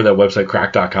you're familiar with that website,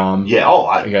 crack.com.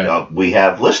 Yeah, we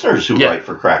have listeners who write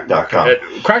for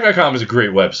crack.com. Crack.com is a great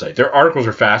website. Their articles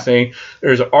are fascinating.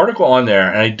 There's an article on there,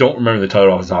 and I don't remember the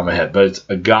title off the top of my head, but it's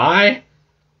a guy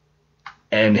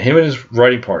and him and his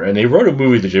writing partner, and they wrote a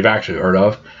movie that you've actually heard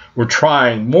of. We're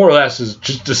trying, more or less, is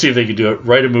just to see if they could do it,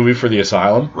 write a movie for the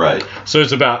Asylum. Right. So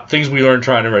it's about things we learned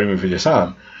trying to write a movie for the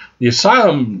Asylum. The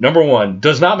Asylum, number one,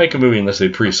 does not make a movie unless they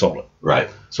pre-sold it. Right.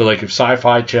 So, like, if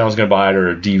Sci-Fi Channel's going to buy it,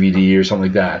 or a DVD or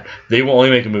something like that, they will only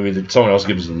make a movie that someone else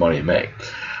gives them the money to make.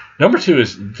 Number two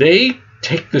is they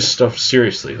take this stuff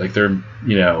seriously. Like,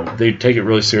 they take it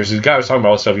really seriously. The guy was talking about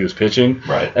all the stuff he was pitching.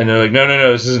 Right. And they're like,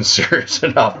 no, this isn't serious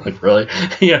enough. Like, really?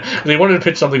 They wanted to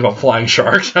pitch something called Flying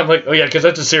Sharks. I'm like, oh, yeah, because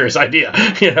that's a serious idea.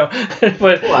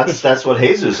 But that's what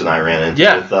Jesus and I ran into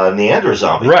with Neander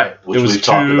Zombie. Right. Which we've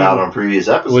talked about on previous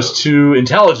episodes. It was too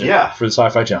intelligent for the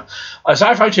Sci-Fi Channel.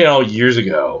 Sci-Fi Channel years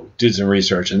ago did some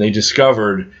research, and they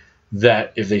discovered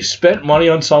that if they spent money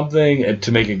on something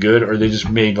to make it good, or they just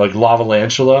made, like,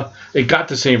 Lavalantula, it got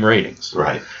the same ratings.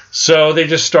 Right. So they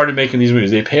just started making these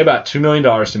movies. They pay about $2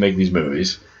 million to make these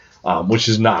movies, which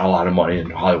is not a lot of money in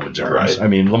Hollywood terms. Right. I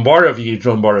mean, Lombardo, if you give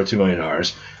Lombardo $2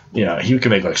 million, he can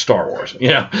make, like, Star Wars, But,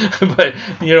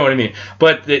 you know what I mean?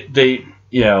 But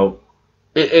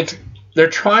they're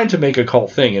trying to make a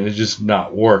cult thing, and it's just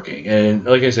not working. And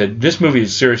like I said, this movie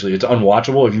is seriously, it's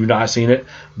unwatchable. If you've not seen it,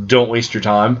 don't waste your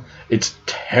time. It's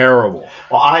terrible.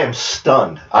 Well, I am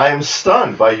stunned. I am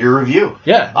stunned by your review.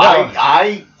 Yeah. No.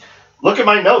 I look at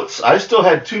my notes. I still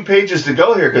had 2 pages to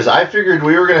go here, because I figured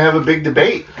we were going to have a big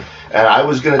debate. And I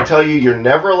was going to tell you, you're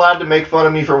never allowed to make fun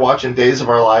of me for watching Days of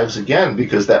Our Lives again,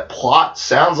 because that plot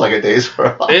sounds like a Days of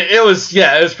Our Lives.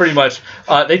 It was pretty much.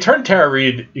 They turned Tara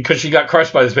Reid, because she got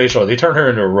crushed by the space shuttle. They turned her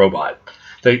into a robot.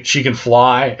 She can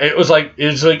fly. It was like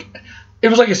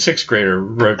a 6th grader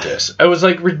wrote this. It was,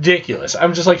 like, ridiculous.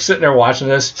 I'm just, like, sitting there watching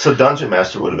this. So Dungeon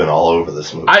Master would have been all over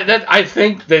this movie. I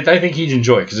think he'd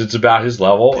enjoy it, because it's about his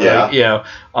level. Yeah.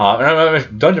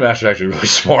 And Dungeon Master's actually really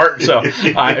smart, so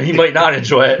he might not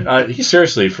enjoy it. He's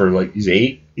seriously, he's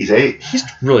 8. He's 8. He's a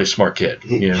really smart kid.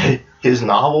 His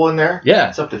novel in there? Yeah.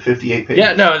 It's up to 58 pages.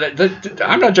 Yeah, no,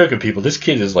 I'm not joking, people. This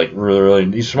kid is, like, really,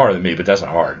 really, he's smarter than me, but that's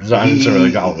not hard. It's a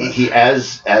really compliment.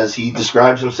 As he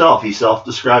describes himself, he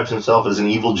self-describes himself as an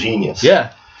evil genius.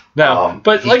 Yeah. No,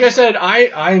 but like I said,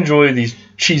 I enjoy these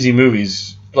cheesy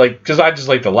movies, like, because I just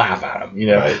like to laugh at them,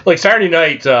 Right. Like Saturday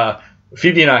night,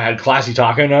 Phoebe and I had classy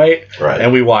taco night,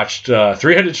 and we watched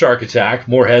Three-Headed Shark Attack,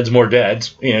 More Heads, More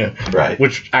Deads,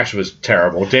 which actually was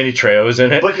terrible. Danny Trejo was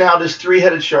in it. But now, this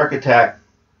Three-Headed Shark Attack,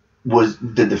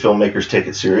 did the filmmakers take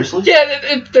it seriously?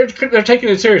 Yeah, they're taking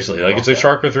it seriously. Like, it's a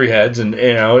shark with 3 heads, and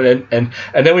and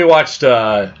then we watched,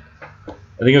 I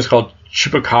think it was called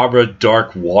Chupacabra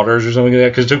Dark Waters or something like that,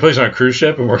 because it took place on a cruise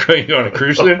ship, and we're going to go on a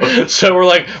cruise soon. So we're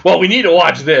like, well, we need to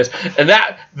watch this. And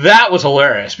that was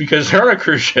hilarious, because they're on a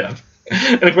cruise ship.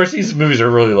 And, of course, these movies are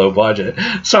really low budget.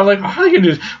 So I'm like, how are they going to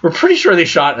do this? We're pretty sure they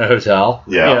shot in a hotel.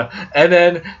 Yeah. And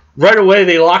then right away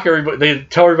they lock everybody. They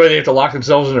tell everybody they have to lock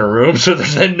themselves in a room, so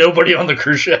there's then nobody on the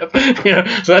cruise ship.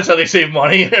 So that's how they save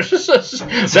money.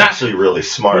 It's actually really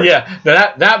smart. Yeah.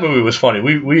 That movie was funny.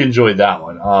 We enjoyed that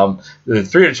one. The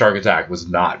Three-Headed Shark Attack was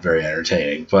not very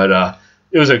entertaining, but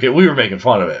it was okay. We were making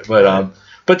fun of it,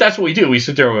 but that's what we do. We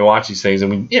sit there and we watch these things,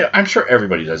 and I'm sure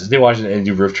everybody does it. They watch it and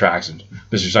do roof tracks and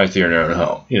Mr. Science Theater in their own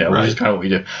home. Which is kind of what we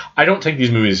do. I don't take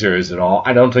these movies serious at all.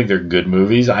 I don't think they're good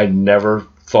movies. I never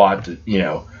thought that,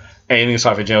 anything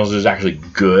Sci-Fi Channel is actually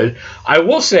good. I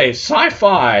will say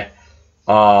Sci-Fi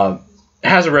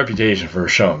has a reputation for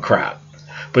showing crap.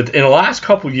 But in the last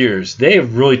couple years, they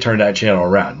have really turned that channel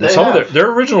around. Some of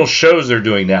their original shows they're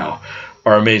doing now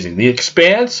are amazing. The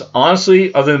Expanse,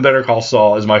 honestly, other than Better Call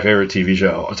Saul, is my favorite TV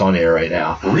show. It's on the air right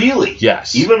now. Really?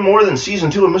 Yes. Even more than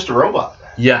season 2 of Mr. Robot?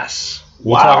 Yes.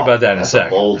 We'll talk about that in a second.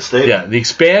 That's a bold statement. Yeah, The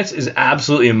Expanse is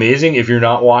absolutely amazing. If you're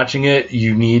not watching it,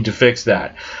 you need to fix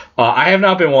that. I have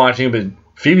not been watching it, but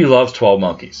Phoebe loves 12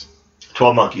 Monkeys.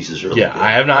 12 Monkeys is really good.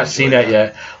 I have not seen that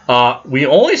yet. We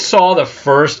only saw the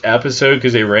first episode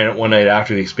because they ran it one night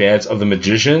after The Expanse of The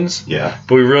Magicians. Yeah.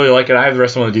 But we really like it. I have the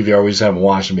rest of them on the DVR. We just haven't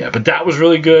watched them yet. But that was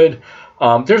really good.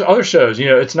 There's other shows.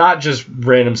 It's not just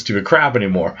random stupid crap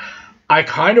anymore. I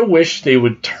kind of wish they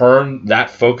would turn that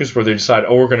focus where they decide,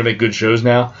 we're going to make good shows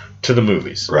now, to the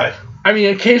movies. Right. I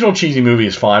mean, occasional cheesy movie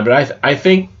is fine, but I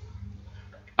think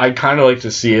I kind of like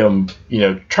to see them,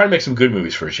 try to make some good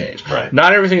movies for a change. Right.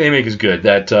 Not everything they make is good.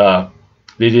 That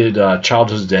they did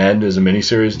Childhood's End as a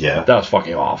miniseries. Yeah. That was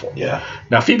fucking awful. Yeah.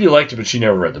 Now, Phoebe liked it, but she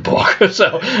never read the book.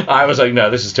 So I was like, no,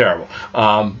 this is terrible.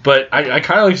 But I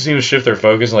kind of like to see them shift their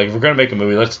focus. Like, if we're going to make a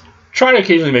movie, let's try to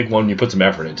occasionally make one you put some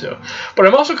effort into. But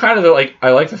I'm also kind of like,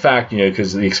 I like the fact,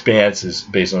 because The Expanse is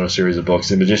based on a series of books.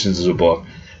 The Magicians is a book.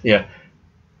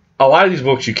 A lot of these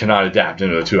books you cannot adapt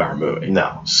into a 2-hour movie.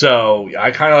 No. So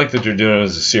I kind of like that you're doing it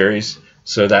as a series.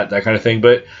 So that kind of thing.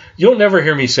 But you'll never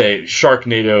hear me say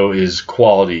Sharknado is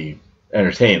quality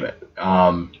entertainment.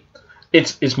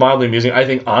 It's mildly amusing. I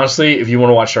think, honestly, if you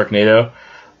want to watch Sharknado,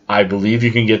 I believe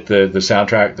you can get the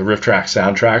soundtrack, the riff track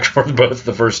soundtrack for both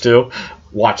the first two.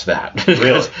 Watch that.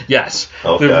 Really? Yes.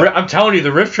 Okay. I'm telling you,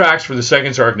 the riff tracks for the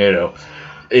second Sharknado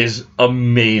is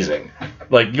amazing.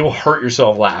 Like, you'll hurt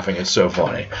yourself laughing. It's so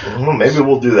funny. Well, maybe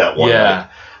we'll do that one night.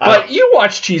 But you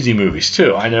watch cheesy movies,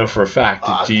 too. I know for a fact.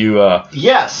 Do you...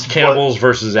 yes. Cannibals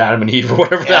versus Adam and Eve or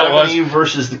whatever that was. Adam and Eve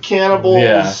versus the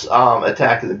Cannibals,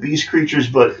 Attack of the Beast Creatures,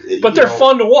 but they're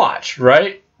fun to watch,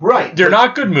 right? Right. They're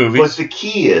not good movies. But the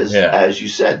key is, as you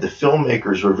said, the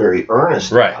filmmakers were very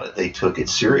earnest about it. They took it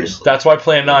seriously. That's why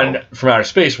Plan 9 from Outer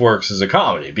Space works as a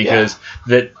comedy, because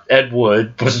that Ed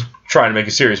Wood was trying to make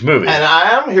a serious movie. And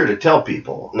I am here to tell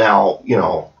people, now,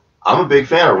 I'm a big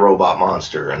fan of Robot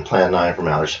Monster and Plan 9 from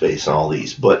Outer Space and all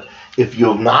these, but if you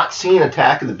have not seen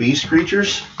Attack of the Beast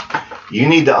Creatures, you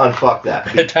need to unfuck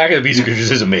that. Attack of the Beast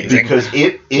Creatures is amazing. Because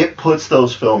it puts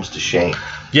those films to shame.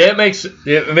 Yeah,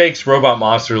 it makes Robot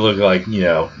Monster look like,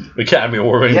 Academy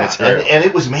Award winning material. And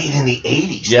it was made in the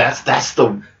 80s. Yeah. That's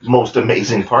the most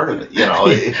amazing part of it.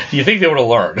 You think they would have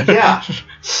learned. Yeah.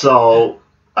 So,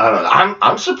 I don't know.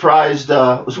 I'm surprised.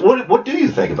 What do you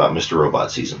think about Mr.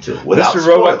 Robot Season 2? Without Mr.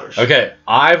 spoilers. Robot, okay,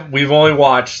 we've only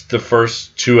watched the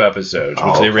first 2 episodes,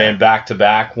 which they ran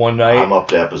back-to-back one night. I'm up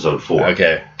to episode 4.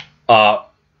 Okay.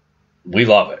 We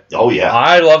love it. Oh, yeah.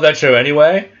 I love that show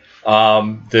anyway.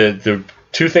 The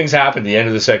 2 things happened at the end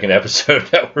of the second episode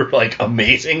that were,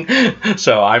 amazing.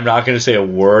 So I'm not going to say a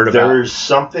word about it. There's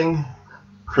something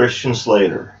Christian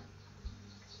Slater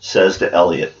says to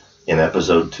Elliot in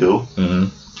episode 2. Mm-hmm.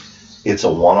 It's a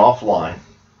one-off line.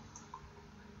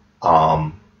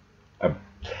 I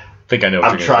think I know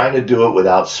what I'm trying to do it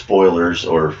without spoilers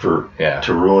or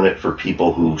to ruin it for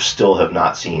people who still have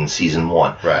not seen season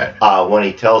 1. Right. When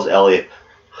he tells Elliot,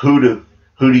 who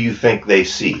do you think they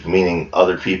see? Meaning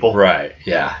other people. Right.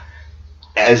 Yeah.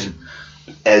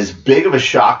 As big of a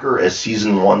shocker as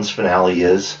season 1's finale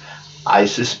is, I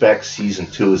suspect season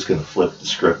 2 is going to flip the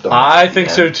script on. I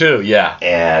think so too. Yeah.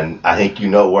 And I think you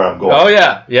know where I'm going. Oh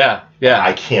yeah.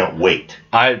 I can't wait.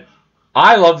 I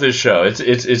love this show.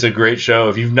 It's a great show.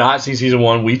 If you've not seen season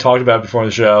 1, we talked about it before on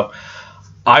the show.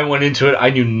 I went into it.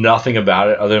 I knew nothing about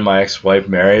it other than my ex-wife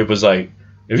Mary was like,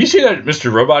 "Have you seen that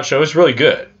Mr. Robot show? It's really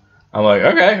good." I'm like,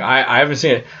 okay, I haven't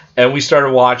seen it. And we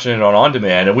started watching it on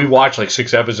demand, and we watched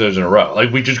 6 episodes in a row.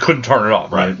 We just couldn't turn it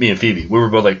off, right? Me and Phoebe. We were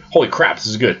both like, holy crap, this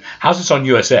is good. How's this on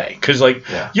USA? Because,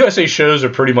 USA shows are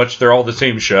pretty much, they're all the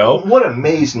same show. What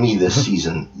amazed me this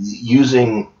season,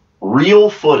 using real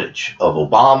footage of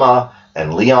Obama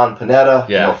and Leon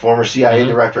Panetta, former CIA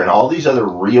director, and all these other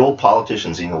real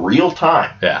politicians in real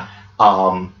time. Yeah.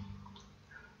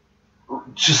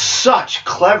 Just such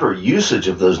clever usage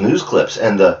of those news clips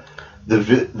and the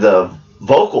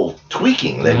vocal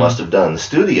tweaking they must have done in the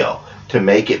studio to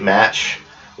make it match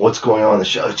what's going on in the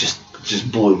show. It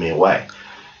just blew me away.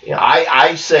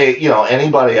 I say,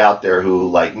 anybody out there who,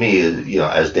 like me,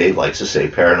 as Dave likes to say,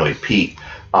 Paranoid Pete,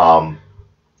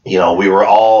 we were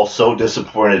all so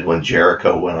disappointed when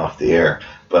Jericho went off the air.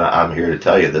 But I'm here to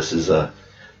tell you, this is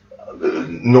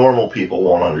normal people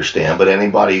won't understand, but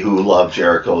anybody who loved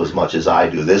Jericho as much as I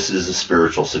do, this is a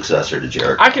spiritual successor to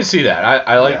Jericho. I can see that.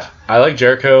 I like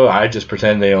Jericho. I just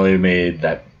pretend they only made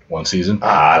that one season.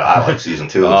 I like season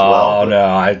 2 as well. Oh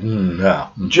no.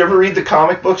 Did you ever read the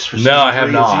comic books for season 3 I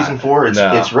have not. And season 4?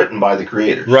 It's written by the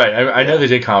creators. Right. I know they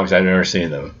did comics. I've never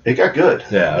seen them. It got good.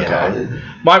 Yeah. Okay.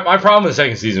 My problem with the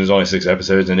second season was only 6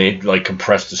 episodes, and they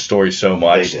compressed the story so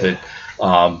much that.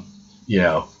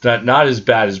 Not as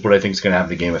bad as what I think is going to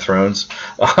happen to Game of Thrones.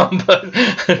 But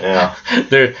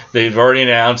they've already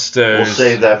announced. We'll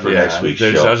save that for next week's show.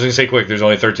 I was going to say quick, there's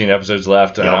only 13 episodes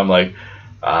left, and I'm like,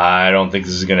 I don't think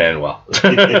this is going to end well.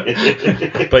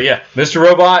 But yeah, Mr.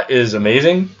 Robot is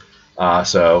amazing.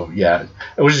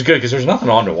 Which is good because there's nothing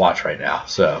on to watch right now.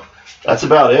 So that's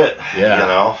about it. Yeah. You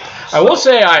know? I will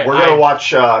say we're going to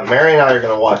watch, Mary and I are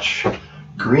going to watch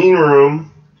Green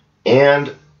Room,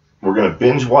 and we're going to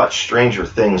binge watch Stranger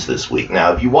Things this week.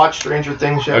 Now, have you watched Stranger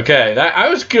Things yet? Okay, I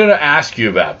was going to ask you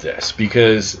about this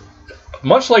because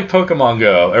much like Pokemon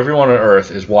Go, everyone on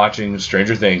Earth is watching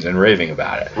Stranger Things and raving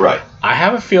about it. Right. I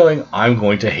have a feeling I'm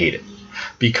going to hate it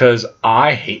because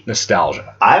I hate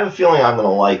nostalgia. I have a feeling I'm going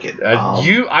to like it.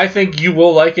 I think you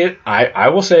will like it. I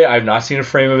will say I've not seen a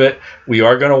frame of it. We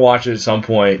are going to watch it at some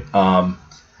point.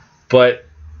 But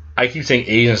I keep saying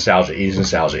 80s nostalgia, 80s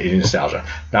nostalgia, 80s nostalgia.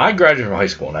 Now, I graduated from high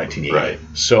school in 1980. Right.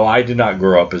 So I did not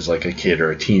grow up as like a kid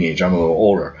or a teenager. I'm a little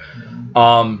older.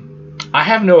 I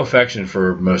have no affection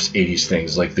for most 80s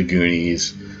things like The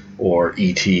Goonies or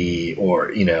E.T.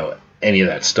 or, any of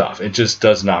that stuff. It just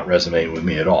does not resonate with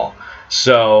me at all.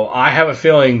 So I have a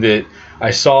feeling that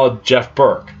I saw Jeff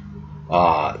Burke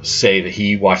say that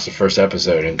he watched the first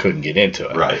episode and couldn't get into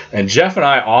it. Right. And Jeff and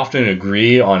I often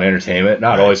agree on entertainment,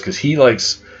 not always, because he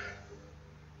likes...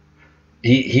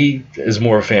 He is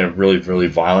more a fan of really, really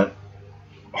violent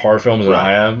horror films than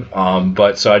I am.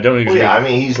 But so I don't agree. Well, yeah, I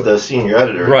mean, he's the senior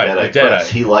editor at Deadeye Press.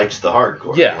 He likes the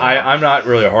hardcore. Yeah, I'm not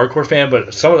really a hardcore fan,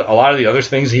 but a lot of the other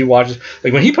things he watches,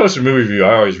 like when he posts a movie review,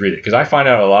 I always read it because I find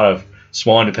out a lot of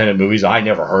small independent movies I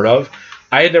never heard of.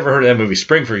 I had never heard of that movie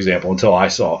Spring, for example, until I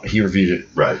saw he reviewed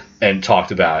it and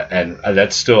talked about it, and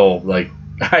that's still like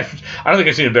I don't think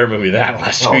I've seen a better movie than that in the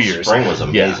last 2 years. Spring was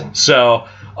amazing. Yeah. So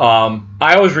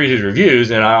I always read his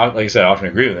reviews, and like I said, I often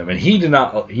agree with him. And he did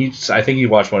not. I think he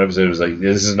watched one episode and was like,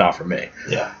 "This is not for me."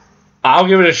 Yeah. I'll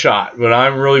give it a shot, but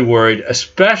I'm really worried,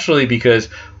 especially because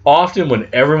often when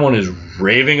everyone is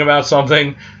raving about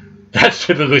something, that's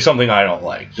typically something I don't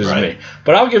like, just me.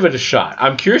 But I'll give it a shot.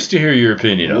 I'm curious to hear your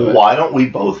opinion of it. Why don't we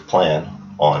both plan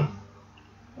on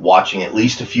watching at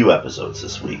least a few episodes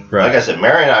this week? Right. Like I said,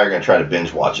 Mary and I are going to try to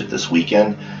binge watch it this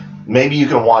weekend. Maybe you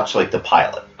can watch like the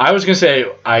pilot. I was going to say,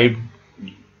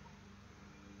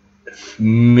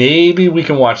 maybe we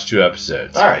can watch 2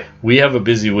 episodes. All right. We have a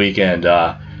busy weekend.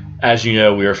 As you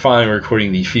know, we are finally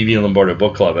recording the Phoebe and Lombardo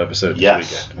Book Club episode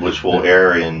this weekend. Which will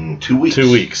air in 2 weeks.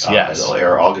 2 weeks, yes. It'll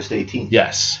air August 18th.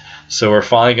 Yes. So we're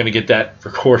finally going to get that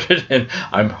recorded, and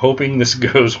I'm hoping this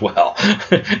goes well.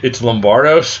 It's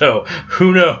Lombardo, so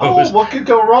who knows? Oh, what could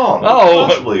go wrong? What could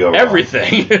possibly go wrong?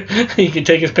 Everything. He can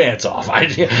take his pants off.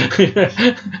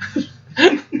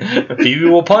 Phoebe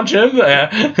will punch him. So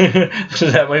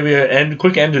that may be a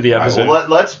quick end to the episode. Right, well,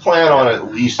 let's plan on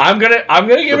at least. I'm gonna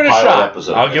give it a shot.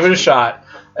 I'll give it a shot,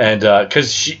 and because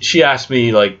she asked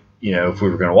me like if we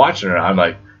were gonna watch it, and I'm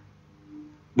like,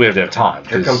 we have to have time.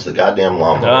 Here comes the goddamn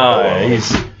lawnmower.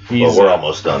 Well, we're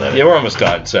almost done anyway. Yeah, we're almost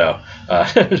done. So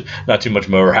not too much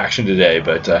mower action today,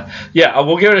 but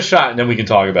we'll give it a shot, and then we can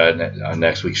talk about it on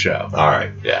next week's show. All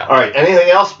right. Yeah. All right. Anything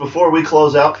else before we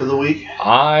close out for the week?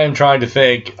 I'm trying to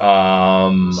think.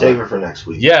 Save it for next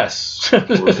week. Yes.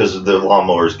 Because the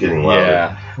lawnmower is getting louder.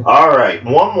 Yeah. All right.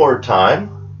 One more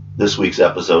time. This week's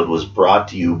episode was brought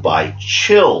to you by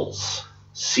Chills.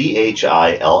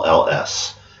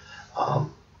 CHILLS. I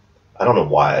don't know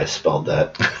why I spelled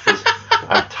that.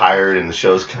 I'm tired and the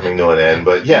show's coming to an end.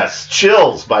 But yes,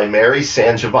 Chills by Mary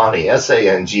Sangiovanni.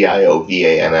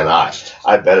 SANGIOVANNI.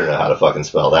 I better know how to fucking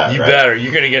spell that. You better.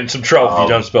 You're going to get in some trouble if you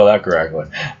don't spell that correctly.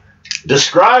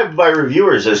 Described by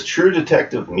reviewers as True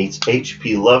Detective meets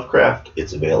H.P. Lovecraft,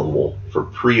 it's available for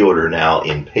pre-order now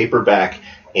in paperback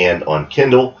and on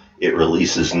Kindle. It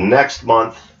releases next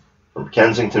month from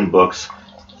Kensington Books.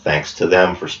 Thanks to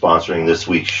them for sponsoring this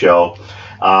week's show.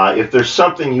 If there's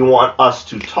something you want us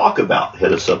to talk about,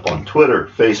 hit us up on Twitter,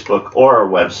 Facebook, or our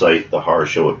website,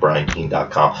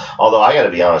 thehorrorshow@briankeene.com. Although I got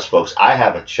to be honest, folks, I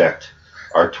haven't checked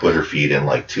our Twitter feed in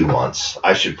like 2 months.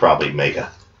 I should probably make an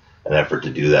effort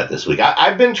to do that this week.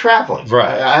 I've been traveling.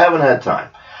 Right. I haven't had time.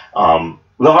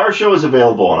 The Horror Show is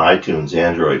available on iTunes,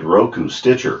 Android, Roku,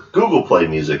 Stitcher, Google Play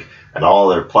Music, and all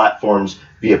their platforms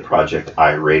via Project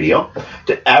iRadio.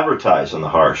 To advertise on The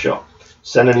Horror Show,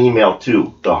 send an email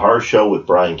to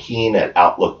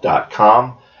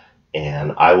thehorrorshow@briankeen@outlook.com,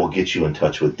 and I will get you in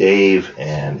touch with Dave,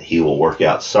 and he will work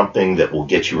out something that will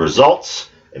get you results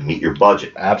and meet your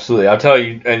budget. Absolutely. I'll tell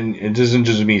you, and it isn't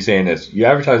just me saying this. You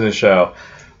advertise on the show.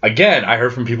 Again, I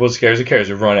heard from people at Scares and Cares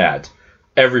who run ads.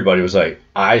 Everybody was like,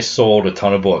 I sold a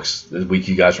ton of books the week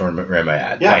you guys ran my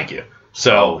ad. Yeah. Thank you.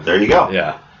 So there you go.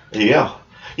 Yeah. There you go.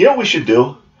 You know what we should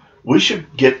do? We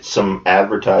should get some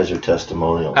advertiser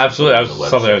testimonials. Absolutely. That was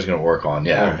something I was going to work on.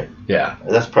 Yeah. All right. Yeah.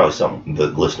 That's probably something the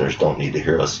listeners don't need to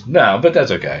hear us No, but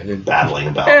that's okay. battling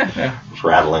about,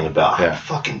 prattling about. I'm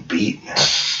fucking beat, man.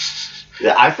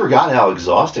 I forgot how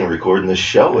exhausting recording this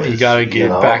show is. You got to get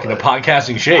back into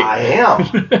podcasting shape. I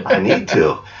am. I need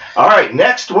to. All right,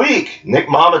 next week, Nick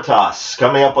Mamatas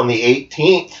coming up on the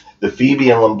 18th, the Phoebe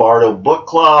and Lombardo Book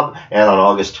Club, and on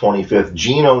August 25th,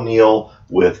 Gene O'Neill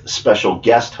with special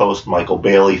guest host Michael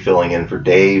Bailey filling in for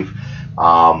Dave.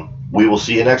 We will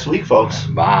see you next week, folks.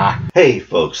 Bye. Hey,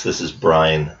 folks, this is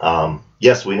Brian.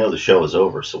 Yes, we know the show is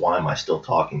over, so why am I still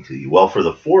talking to you? Well, for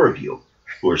the 4 of you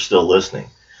who are still listening,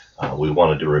 we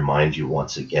wanted to remind you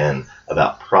once again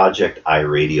about Project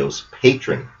iRadio's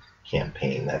patron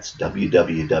campaign. That's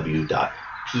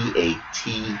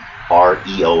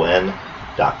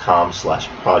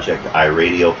www.patreon.com/Project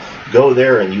iRadio. Go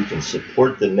there and you can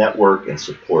support the network and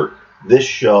support this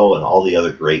show and all the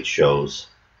other great shows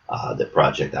that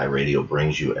Project iRadio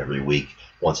brings you every week.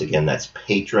 Once again, that's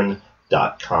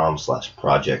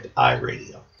patreon.com/Project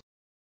iRadio.